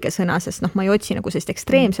ekstreemne on õige sõna, sest ma ei otsi nagu sellist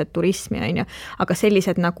ekstreemset turismi, aga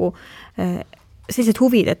sellised nagu sellised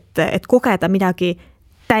huvid, et kogeda midagi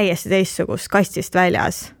täiesti teistsugust kastist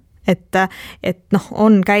väljas. Et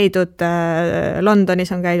on käidud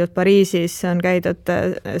Londonis, on käidud Pariisis, on käidud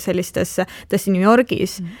sellistes tõesti New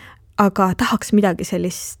Yorgis, aga tahaks midagi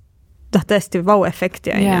sellist tõesti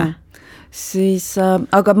vau-efekti. Siis,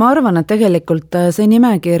 aga ma arvan, et tegelikult see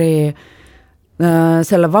nimekiri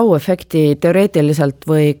selle vau-efekti teoreetiliselt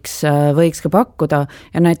võiks ka pakkuda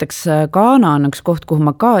ja näiteks Ghana on üks koht, kuhu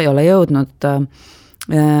ma ka ei ole jõudnud,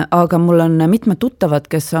 aga mul on mitmed tuttavad,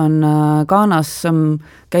 kes on Ghanas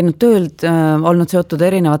käinud töölt, olnud seotud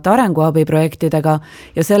erinevate arenguabiprojektidega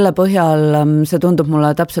ja selle põhjal see tundub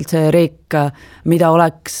mulle täpselt see riik, mida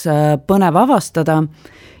oleks põnev avastada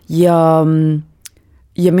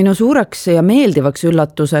ja minu suureks ja meeldivaks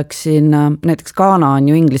üllatuseks siin, näiteks Ghana on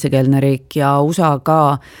ju inglisekeelne riik ja USA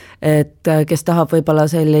ka, et kes tahab võib-olla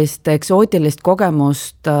sellist eksootilist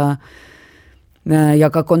kogemust ja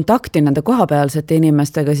ka kontakti nende kohapealsete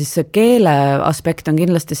inimestega, siis see keele aspekt on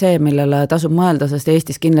kindlasti see, millele tasub mõelda, sest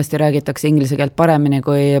Eestis kindlasti räägitakse inglise keelt paremini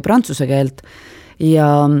kui prantsuse keelt ja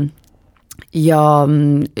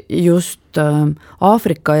just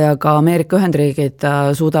Aafrika ja ka Ameerika Ühendriigid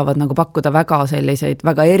suudavad nagu pakkuda väga selliseid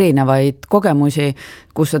väga erinevaid kogemusi,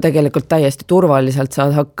 kus sa tegelikult täiesti turvaliselt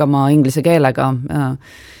saad hakkama inglise keelega,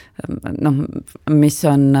 mis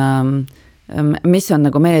on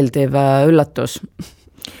nagu meeldiv üllatus.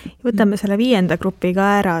 Võtame selle 5. grupi ka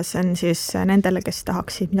ära, see on siis nendele, kes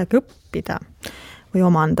tahaksid midagi õppida või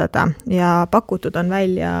omandada ja pakutud on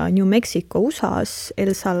välja New Mexico USA-s,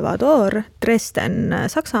 El Salvador, Dresden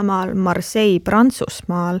Saksamaal, Marseille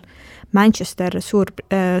Prantsusmaal, Manchester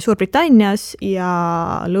Suurbritannias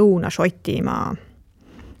ja Lõuna-Šotimaa.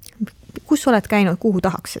 Kus oled käinud, kuhu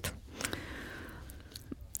tahaksid?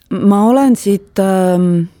 Ma olen siit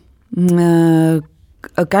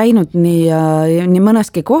käinud nii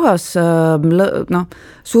mõneski kohas,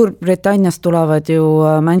 Suurbritanniast tulevad ju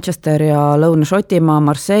Manchester ja Lõuna-Šotimaa,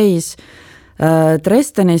 Marseilles,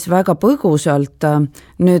 Dresdenis väga põgusalt,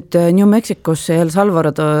 nüüd New Mexicosse ja El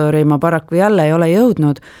Salvadori ma paraku jälle ei ole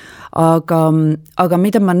jõudnud, aga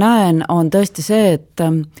mida ma näen, on tõesti see, et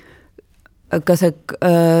ka see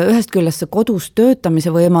ühest küljest see kodus töötamise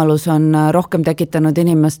võimalus on rohkem tekitanud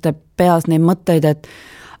inimeste peas neid mõtteid, et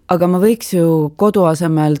aga ma võiks ju kodu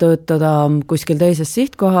asemel töötada kuskil teises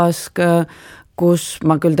sihtkohas, kus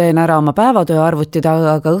ma küll teen ära oma päevatöö arvuti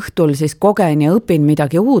taga, aga õhtul siis kogen ja õpin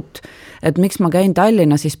midagi uut. Et miks ma käin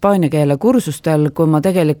Tallinnas hispaania keele kursustel, kui ma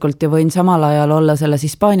tegelikult ju võin samal ajal olla selles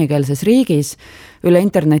hispaaniakeelses riigis, üle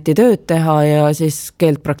interneti tööd teha ja siis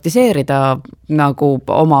keelt praktiseerida nagu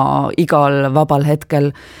oma igal vabal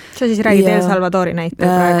hetkel. Sa siis räägid El Salvadori näitel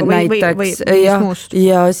praegu või muust?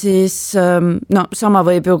 Ja siis sama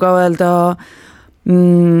võib ju ka öelda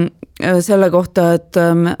selle kohta, et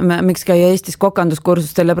miks käia Eestis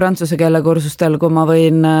kokanduskursustel ja prantsuse keele kursustel, kui ma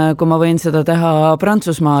võin seda teha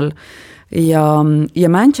Prantsusmaal. Ja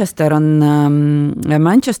Manchester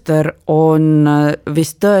on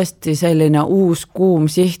vist tõesti selline uus kuum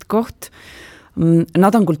sihtkoht.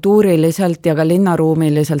 Nad on kultuuriliselt ja ka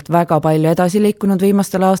linnaruumiliselt väga palju edasi liikunud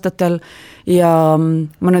viimastel aastatel ja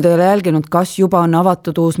ma nüüd ei ole jälginud, kas juba on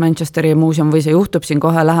avatud uus Manchesteri muuseum või see juhtub siin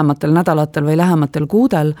kohe lähematel nädalatel või lähematel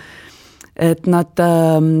kuudel, et nad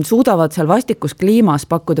suudavad seal vastikus kliimas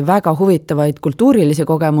pakkuda väga huvitavaid kultuurilisi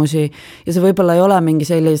kogemusi ja see võib-olla ei ole mingi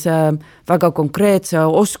sellise väga konkreetse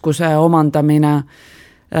oskuse omandamine,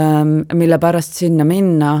 mille pärast sinna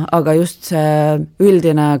minna, aga just see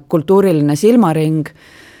üldine kultuuriline silmaring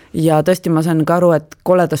ja tõesti ma saan ka aru, et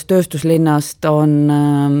koledast tööstuslinnast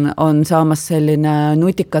on saamas selline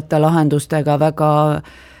nutikate lahendustega väga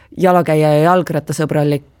jalakäija ja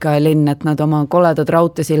jalgrattasõbralik linn, et nad oma koledad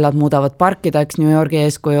raudteesillad muudavad parkideks New Yorgi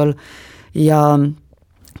eeskujul ja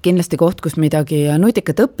kindlasti koht, kus midagi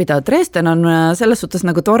nutikat õppida. Dresden on selles suhtes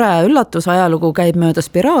nagu tore üllatus, ajalugu käib mööda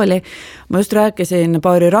spiraali. Ma just rääkisin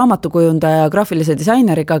paari raamatukujundaja graafilise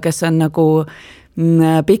disaineriga, kes on nagu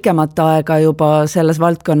pikemat aega juba selles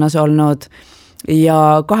valdkonnas olnud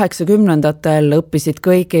ja 80-ndatel õppisid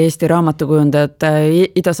kõik Eesti raamatukujundajad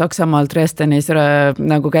Ida-Saksamaal Dresdenis,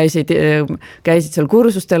 nagu käisid seal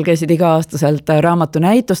kursustel, käisid iga-aastaselt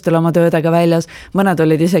raamatunäitustel oma töödega väljas, mõned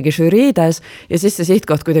olid isegi žüriides ja siis see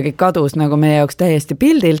sihtkoht kuidagi kadus nagu meie jaoks täiesti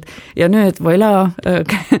pildilt ja nüüd voilà,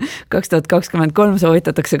 2023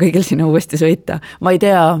 soovitatakse kõigil sinna uuesti sõita. Ma ei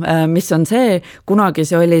tea, mis on see, kunagi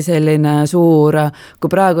see oli selline suur, kui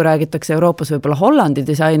praegu räägitakse Euroopas võib-olla Hollandi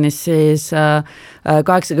disainis, siis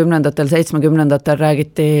 80-ndatel, 70-ndatel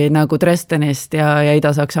räägiti nagu Dresdenist ja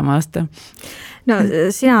Ida-Saksamaast. No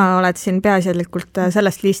sina oled siin peaasjalikult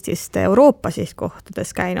sellest listist Euroopa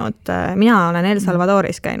sihtkohtades käinud, mina olen El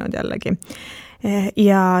Salvadoris käinud jällegi.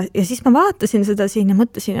 Ja siis ma vaatasin seda siin ja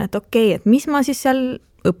mõtlesin, et okei, et mis ma siis seal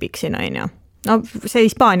õpiksin, on ju. no see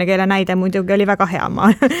hispaania keele näide muidugi oli väga hea,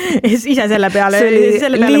 ma ise selle peale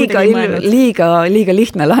liiga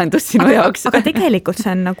lihtne lahendus sinu jaoks. Aga tegelikult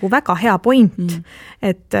see on nagu väga hea point,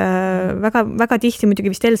 et väga, väga tihti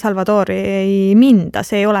muidugi vist El Salvadori ei minda,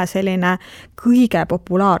 see ei ole selline kõige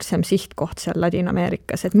populaarsem sihtkoht seal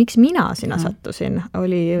Ladina-Ameerikas, et miks mina sinna sattusin,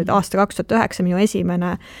 oli aasta 2009 minu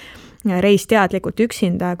esimene reis teadlikult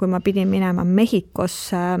üksinda, kui ma pidin minema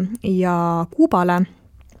Mehhikosse ja Kuubale.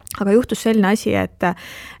 Aga juhtus selline asi, et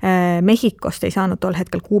Mehhikost ei saanud tol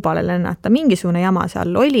hetkel Kuubale lennata, mingisugune jama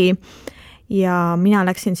seal oli ja mina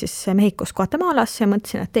läksin siis Mehhikost Guatemalasse ja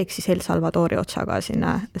mõtlesin, et teeks siis El Salvadori otsaga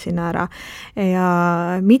sinna ära. Ja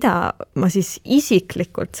mida ma siis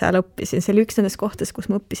isiklikult seal õppisin, see oli üks nendest kohtades, kus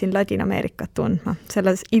ma õppisin Ladina-Ameerikat tundma,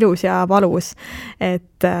 selles ilus ja valus,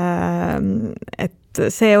 et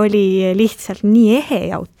see oli lihtsalt nii ehe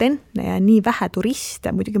ja autentne ja nii vähe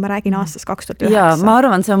turiste, muidugi ma räägin aastast 2009. Jaa, ma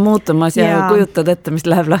arvan, see on muutumas ja kujutad ette, mis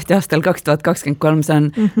läheb lahti aastal 2023, see on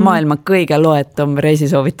maailma kõige loetum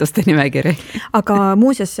reisisoovituste nimekiri. Aga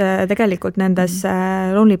muuseas tegelikult nendes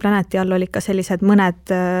Lonely Planeti all oli ka sellised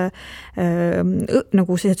mõned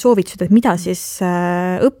nagu sellised soovitused, et mida siis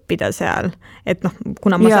õppida seal, et noh,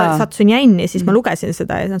 kuna ma sattusin jänni, siis ma lugesin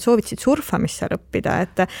seda ja nad soovitasid surfamist seal õppida,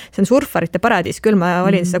 et see on surfarite paradiis, küll ma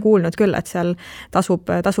olin seda kuulnud küll, et seal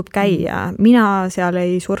tasub käia. Mina seal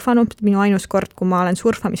ei surfanud, minu ainus kord, kui ma olen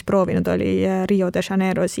surfamist proovinud, oli Rio de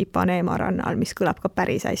Janeiros Ipanema rannal, mis kõlab ka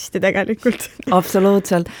päris hästi tegelikult.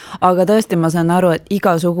 Absoluutselt, aga tõesti ma saan aru, et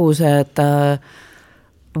igasugused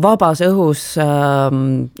vabas õhus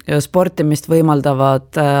sportimist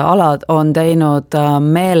võimaldavad alad on teinud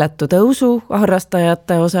meeletu tõusu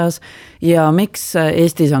harrastajate osas ja miks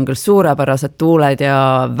Eestis on küll suurepärased tuuled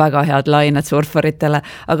ja väga head lained surfaritele,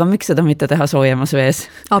 aga miks seda mitte teha soojemas vees?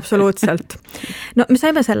 Absoluutselt. No me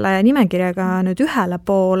saime selle nimekirjaga nüüd ühele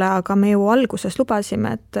poole, aga me ju alguses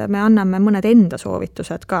lubasime, et me anname mõned enda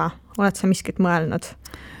soovitused ka. Oled sa miskit mõelnud,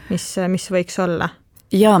 mis võiks olla?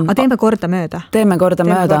 Aga teeme korda mööda.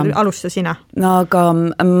 Alusta sina. No aga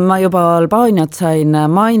ma juba Albaaniat sain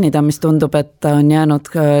mainida, mis tundub, et on jäänud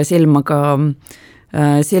silma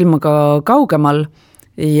ka kaugemal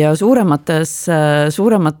ja suuremates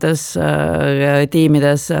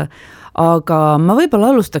tiimides, aga ma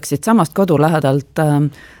võib-olla alustaksid samast kodu lähedalt.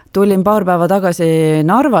 Tulin paar päeva tagasi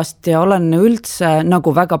Narvast ja olen üldse,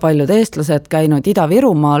 nagu väga paljud eestlased, käinud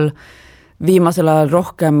Ida-Virumaal, viimasel ajal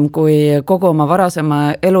rohkem kui kogu oma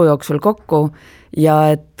varasema elu jooksul kokku ja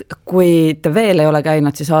et kui te veel ei ole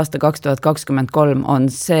käinud, siis aasta 2023 on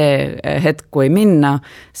see hetk, kui minna,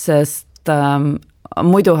 sest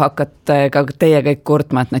muidu hakkate ka teie kõik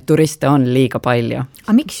kurtma, et neid turiste on liiga palju.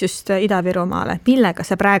 Aga miks just Ida-Virumaale? Millega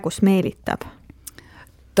see praegust meelitab?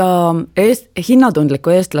 Ta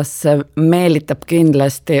hinnatundliku eestlasse meelitab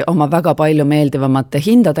kindlasti oma väga palju meeldivamate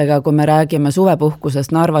hindadega, kui me räägime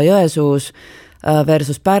suvepuhkusest Narva-Jõesuus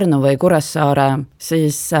versus Pärnu või Kuressaare,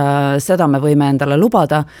 siis seda me võime endale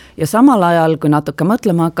lubada ja samal ajal, kui natuke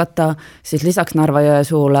mõtlema hakata, siis lisaks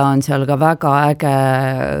Narva-Jõesuule on seal ka väga äge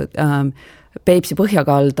Peipsi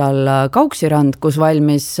põhjakaldal Kauksirand, kus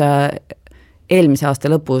valmis eelmise aasta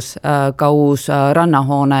lõpus ka uus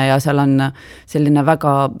rannahoone ja seal on selline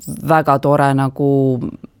väga, väga tore nagu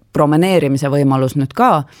promeneerimise võimalus nüüd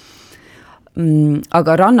ka.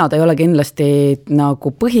 Aga rannad ei ole kindlasti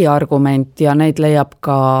nagu põhiargument ja neid leiab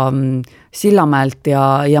ka Sillamäelt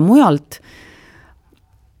ja mujalt.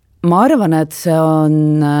 Ma arvan, et see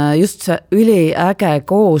on just see üliäge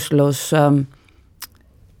kooslus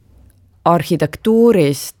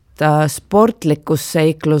arhitektuurist, sportlikust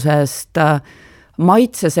seiklusest,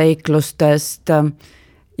 maitseseiklustest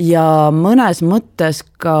ja mõnes mõttes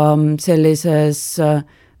ka sellises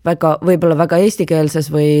väga, võib-olla väga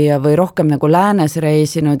eestikeelses või rohkem nagu läänes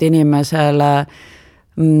reisinud inimesele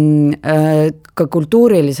ka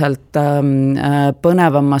kultuuriliselt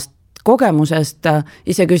põnevamast kogemusest,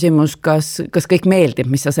 ise küsimus, kas kõik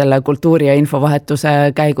meeldib, mis sa selle kultuuri- ja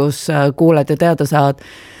infovahetuse käigus kuuled ja teada saad.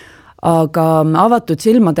 Aga avatud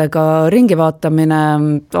silmadega ringi vaatamine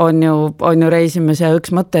on ju reisimise üks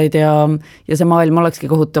mõtteid ja see maailm olekski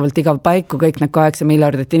kohutavalt igav paik, kui kõik need 8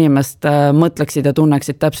 miljardit inimest mõtleksid ja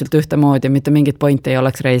tunneksid täpselt ühtemoodi, mitte mingit pointi ei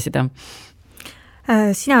oleks reisida.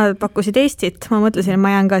 Sina pakkusid Eestit, ma mõtlesin,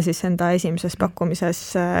 ma jään ka siis enda esimeses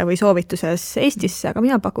pakkumises või soovituses Eestisse, aga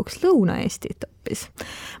mina pakuks Lõuna-Eestit hoopis.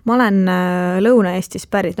 Ma olen Lõuna-Eestis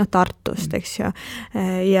pärit, Tartust, eks ju,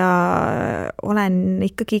 ja olen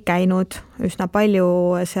ikkagi käinud üsna palju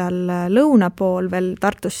seal lõuna pool, veel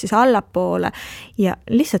Tartus siis allapoole ja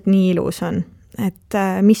lihtsalt nii ilus on, et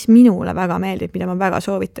mis minule väga meeldib, mida ma väga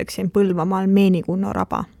soovitaksin, Põlvamaal Meenikunno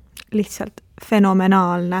raba, lihtsalt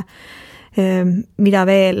fenomenaalne. mida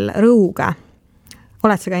veel, Rõuge.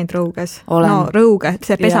 Oled sa käinud Rõuges? Olen. No Rõuge,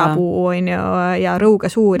 see pesapuu on ju ja Rõuge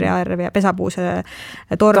Suurjärv ja pesapuu see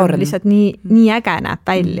torn. Lihtsalt nii äge näeb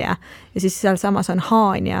välja. Ja siis seal samas on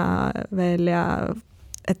Haanja veel ja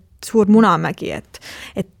et suur Munamägi,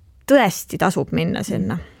 et tõesti tasub minna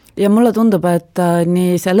sinna. Ja mulle tundub, et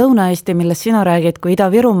nii see Lõuna-Eesti, millest sina räägid, kui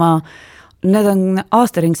Ida-Virumaa, need on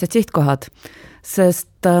aastaringsed sihtkohad.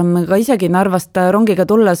 Sest ka isegi Narvast rongiga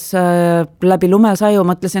tulles läbi lumesaju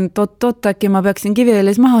mõtlesin, et oot, äkki ma peaksin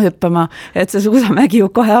Kiviõlis maha hüppama, et see Suusamägi ju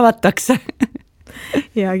kohe avatakse.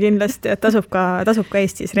 Ja kindlasti, et tasub ka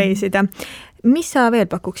Eestis reisida. Mis sa veel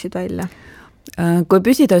pakuksid välja? Kui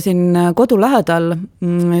püsida siin kodu lähedal,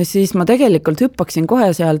 siis ma tegelikult hüppaksin kohe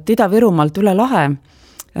sealt Ida-Virumaalt üle lahe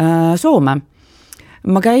Soome.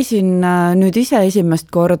 Ma käisin nüüd ise esimest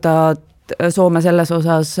korda Soome selles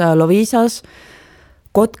osas Loviisas,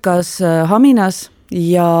 Kotkas, Haminas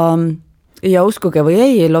ja uskuge või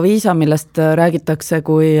ei, Loviisa, millest räägitakse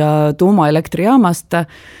kui tuumaelektrijaamast,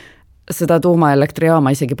 seda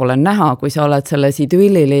tuumaelektrijaama isegi pole näha, kui sa oled selles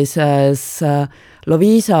idüllilises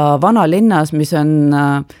Loviisa vanalinnas, mis on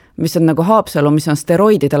nagu Haapsalu, mis on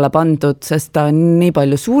steroididele pandud, sest ta on nii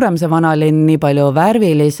palju suurem see vanalinn, nii palju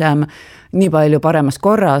värvilisem, nii palju paremas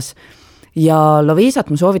korras. Ja Loviisat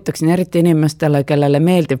ma soovitaksin eriti inimestele, kellele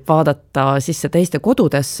meeldib vaadata sisse teiste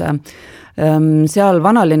kodudesse. Seal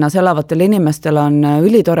vanalinnas elavatel inimestel on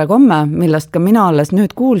ülitore komme, millest ka mina alles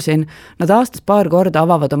nüüd kuulsin. Nad aastas paar korda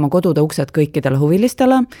avavad oma kodude uksed kõikidele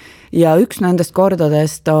huvilistele ja üks nendest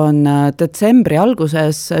kordadest on detsembri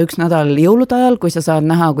alguses, üks nädal jõulude ajal, kui sa saad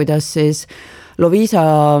näha, kuidas siis Loviisa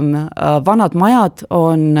vanad majad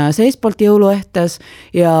on seespoolt jõuluehtes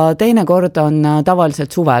ja teine kord on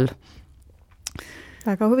tavaliselt suvel.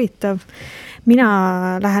 Väga huvitav. Mina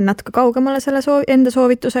lähen natuke kaugemale selle enda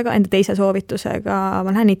soovitusega, enda teise soovitusega. Ma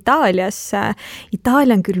lähen Itaaliasse.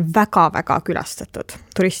 Itaalia on küll väga-väga külastatud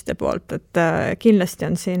turistide poolt, et kindlasti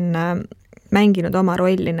on siin mänginud oma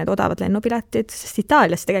rolli need odavad lennupiletid, sest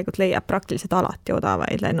Itaalias tegelikult leiab praktiliselt alati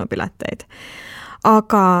odavaid lennupileteid.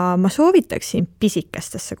 Aga ma soovitaksin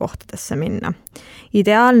pisikestesse kohtadesse minna.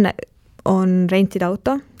 Ideaalne on rentida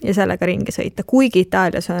auto ja sellega ringi sõita, kuigi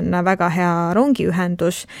Itaalias on väga hea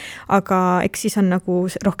rongiühendus, aga eks siis on nagu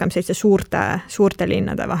rohkem selliste suurte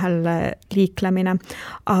linnade vahel liiklemine.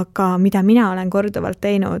 Aga mida mina olen korduvalt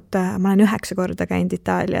teinud, ma olen 9 korda käinud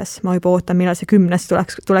Itaalias, ma juba ootan, millal see 10.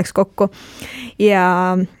 tuleks kokku.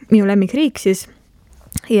 Ja minu lemmikriik siis,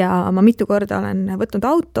 ja ma mitu korda olen võtnud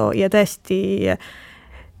auto ja tõesti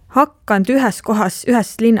hakkanud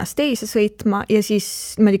ühest linnast teise sõitma ja siis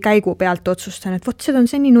niimoodi käigu pealt otsustan, et seda on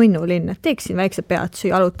see nii nunnu linn, et teeksin väikse peatuse,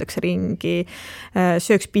 jalutaks ringi,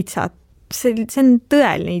 sööks pitsat. See on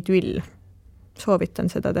tõeline idüll.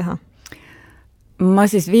 Soovitan seda teha. Ma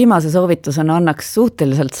siis viimase soovitusena annaks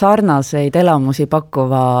suhteliselt sarnaseid elamusi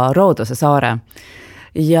pakkuva Roodose saare.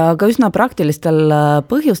 Ja ka üsna praktilistel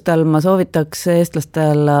põhjustel ma soovitaks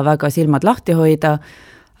eestlastel väga silmad lahti hoida.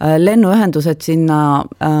 Lennuühendused sinna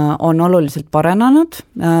on oluliselt parenenud,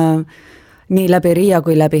 nii läbi Riia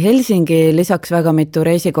kui läbi Helsingi, lisaks väga mitu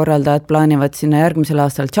reisikorraldajad plaanivad sinna järgmisel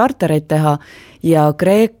aastal chartereid teha ja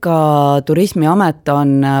Kreeka turismiamet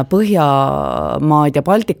on Põhjamaad ja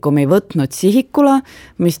Baltikumi võtnud sihikule,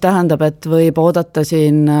 mis tähendab, et võib oodata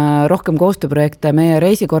siin rohkem koostööprojekte meie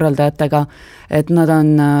reisikorraldajatega, et nad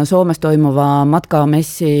on Soomes toimuva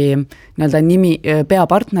matkamessi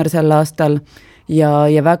peapartner sel aastal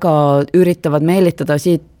ja väga üritavad meelitada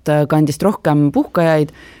siit kandist rohkem puhkajaid,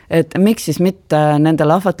 et miks siis mitte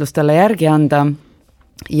nendele ahvatlustele järgi anda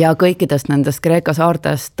ja kõikidest nendest Kreeka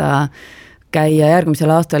saartest käia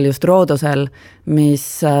järgmisel aastal just Roodosel, mis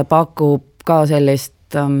pakub ka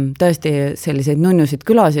tõesti selliseid nunnusid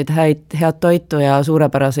külasid, head toitu ja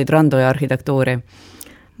suurepäraseid randu ja arhitektuuri.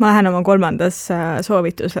 Ma lähen oma 3.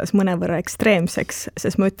 soovituses mõnevõrra ekstreemseks,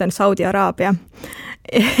 sest ma ütlen Saudi Araabia.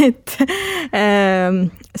 Et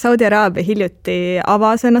Saudi Araabia hiljuti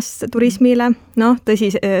avas ennast turismile, tõsi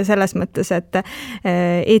selles mõttes, et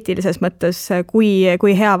eetilises mõttes,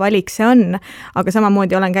 kui hea valik see on, aga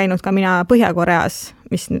samamoodi olen käinud ka mina Põhja-Koreas,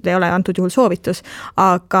 mis nüüd ei ole antud juhul soovitus,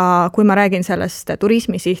 aga kui ma räägin sellest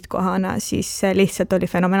turismisihtkohana, siis see lihtsalt oli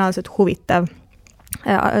fenomenaalselt huvitav.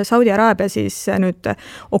 Saudi Araabia siis nüüd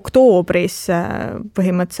oktoobris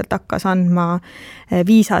põhimõtteliselt hakkas andma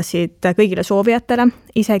viisasid kõigile soovijatele,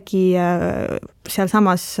 isegi seal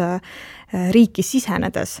samas riiki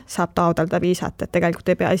sisenedes saab taotleda viisat, et tegelikult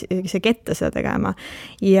ei pea isegi ette seda tegema.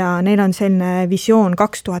 Ja neil on selline visioon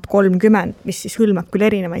 2030, mis siis hõlmab küll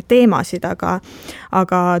erinevaid teemasid,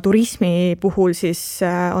 aga turismi puhul siis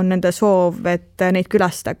on nende soov, et neid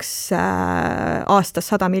külastaks aastas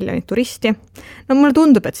 100 miljonit turisti. No mulle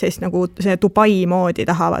tundub, et siis nagu see Dubai moodi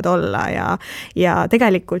tahavad olla ja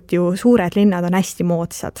tegelikult ju suured linnad on hästi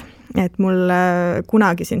moodsad. Et mul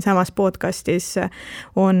kunagi siin samas podcastis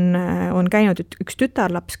on käinud üks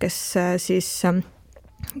tütarlaps, kes siis,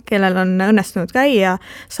 kellel on õnnestunud käia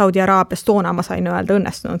Saudi Araabias, toona ma sain öelda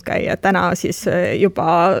õnnestunud käia, täna siis juba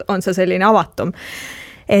on see selline avatum.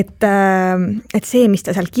 Et see, mis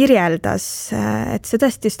ta seal kirjeldas, et see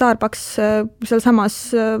tõesti Starbucks seal samas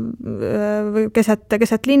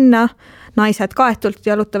keset linna, naised kaetult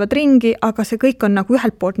jalutavad ringi, aga see kõik on nagu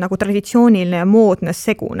ühelt poolt nagu traditsiooniline ja moodne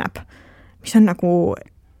seguneb, mis on nagu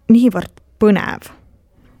niivõrd põnev.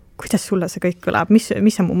 Kuidas sulle see kõik kõlab? Mis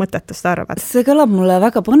sa mu mõtetest arvad? See kõlab mulle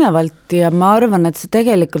väga põnevalt ja ma arvan, et see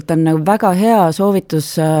tegelikult on nagu väga hea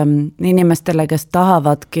soovitus inimestele, kes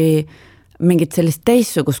tahavadki mingit sellist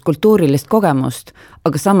teistsugust kultuurilist kogemust,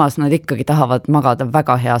 aga samas nad ikkagi tahavad magada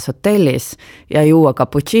väga heas hotellis ja juua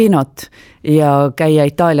cappuccinot ja käia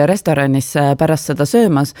Itaalia restoranis pärast seda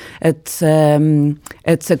söömas, et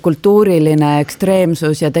see kultuuriline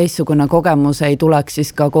ekstreemsus ja teistsugune kogemus ei tuleks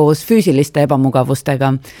siis ka koos füüsiliste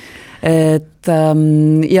ebamugavustega.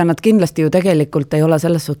 Ja nad kindlasti ju tegelikult ei ole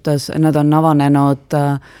selles suhtes, nad on avanenud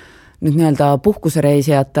nüüd nii-öelda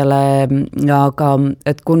puhkusereisijatele, aga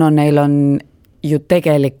et kuna neil on ju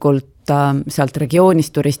tegelikult sealt regioonist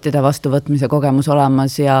turistide vastuvõtmise kogemus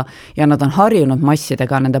olemas ja nad on harjunud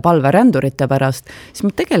massidega nende palverändurite pärast, siis ma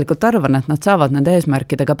tegelikult arvan, et nad saavad nende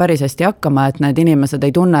eesmärkidega päris hästi hakkama, et need inimesed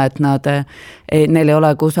ei tunne, et neil ei ole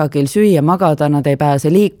kusagil süüa, magada, nad ei pääse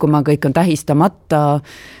liikuma, kõik on tähistamata,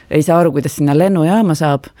 ei saa aru, kuidas sinna lennujaama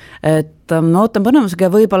saab. Et ma ootan põnevusega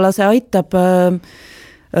ja võib-olla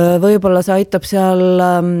see aitab seal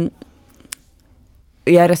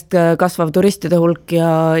järjest kasvav turistide hulk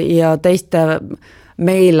ja teiste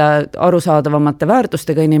meile arusaadavamate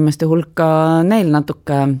väärtustega inimeste hulka neil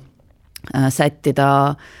natuke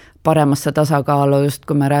sättida paremasse tasakaalu, just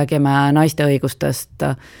kui me räägime naiste õigustest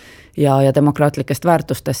ja demokraatlikest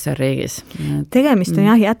väärtustest seal riigis. Tegemist on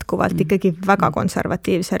jätkuvalt ikkagi väga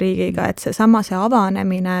konservatiivse riigiga, et see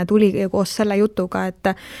avanemine tuli koos selle jutuga, et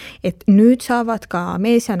nüüd saavad ka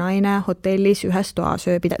mees ja naine hotellis ühes toas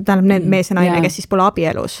ööbida, tähendab need mees ja naine, kes siis pole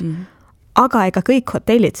abielus. Aga ega kõik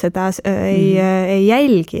hotellid seda ei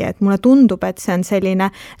jälgi, et mulle tundub, et see on selline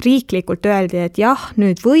riiklikult öeldi, et jah,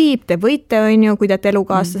 nüüd te võite, kui te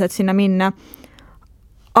elukaaslased sinna minna.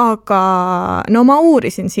 Aga no ma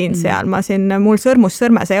uurisin seal, mul sõrmus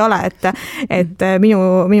sõrmes ei ole, et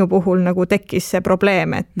minu puhul nagu tekkis see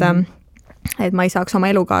probleem, et ma ei saaks oma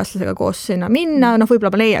elukaaslasega koos sinna minna,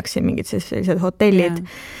 võib-olla ma leiaksin mingid sellised hotellid,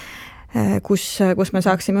 kus me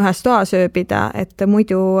saaksime ühes toas ööbida, et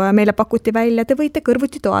muidu meile pakuti välja, te võite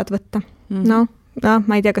kõrvuti toad võtta.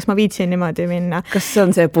 Ma ei tea, kas ma viitsin niimoodi minna. Kas see on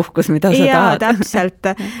see puhkus, mida sa tahad? Jaa, täpselt.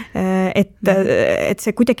 Et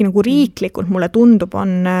see kuidagi nagu riiklikult mulle tundub,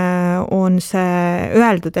 on see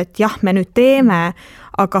öeldud, et jah, me nüüd teeme,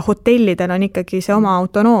 aga hotellidel on ikkagi see oma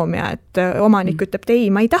autonoomia, et omanik ütleb, et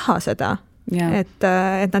ei, ma ei taha seda. Et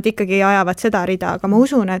nad ikkagi ajavad seda rida, aga ma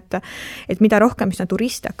usun, et mida rohkem seda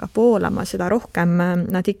turiste hakkab voolama, seda rohkem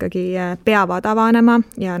nad ikkagi peavad avanema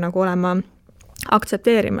ja nagu olema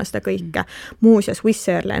aktsepteerima seda kõike. Muuseas, Wizz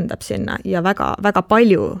Air lendab sinna ja väga, väga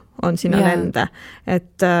palju on sinna lende.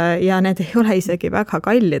 Ja need ei ole isegi väga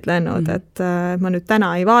kallid lennud, et ma nüüd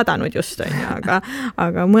täna ei vaadanud just,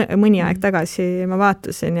 aga mõni aeg tagasi ma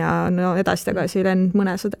vaatasin ja edasi-tagasi lend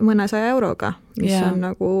mõnesaja euroga, mis on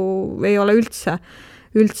nagu, ei ole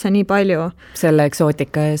üldse nii palju. Selle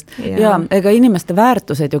eksootika eest. Ja ega inimeste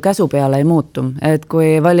väärtused ju käsu peale ei muutu. Et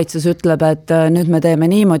kui valitsus ütleb, et nüüd me teeme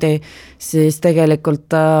niimoodi, siis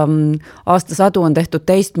tegelikult aastasadu on tehtud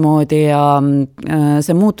teistmoodi ja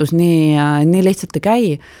see muutus nii lihtsalt ei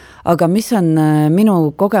käi. Aga mis on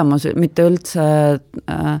minu kogemus, mitte üldse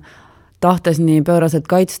tahtes nii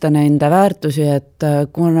pööraselt kaitsta nende väärtusi, et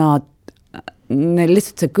kuna neil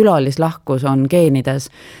lihtsalt see külalislahkus on geenides,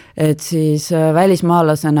 et siis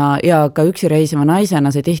välismaalasena ja ka üksi reisima naisena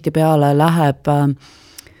see tihtipeale läheb,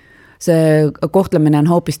 see kohtlemine on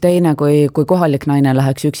hoopis teine, kui kohalik naine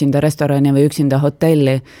läheks üksinda restorani või üksinda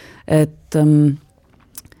hotelli,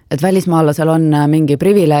 et välismaalasel on mingi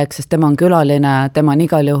privileeg, sest tema on külaline, tema on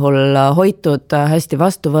igal juhul hoitud, hästi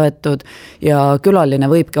vastu võetud ja külaline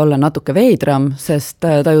võibki olla natuke veidram, sest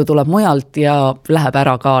ta ju tuleb mujalt ja läheb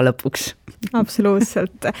ära ka lõpuks.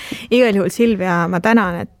 Absoluutselt. Igal juhul, Silvia, ma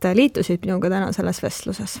tänan, et liitusid minuga täna selles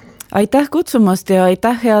vestluses. Aitäh kutsumast ja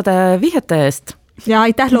aitäh heade vihjete eest! Ja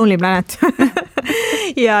aitäh, Lonely Planet!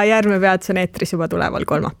 ja Järvepeatus on eetris juba tuleval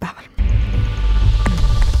kolmapäeval.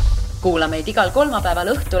 Kuula meid igal kolmapäeval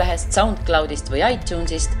Õhtulehest, SoundCloudist või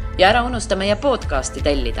iTunesist ja ära unusta meie podcasti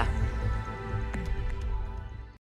tellida.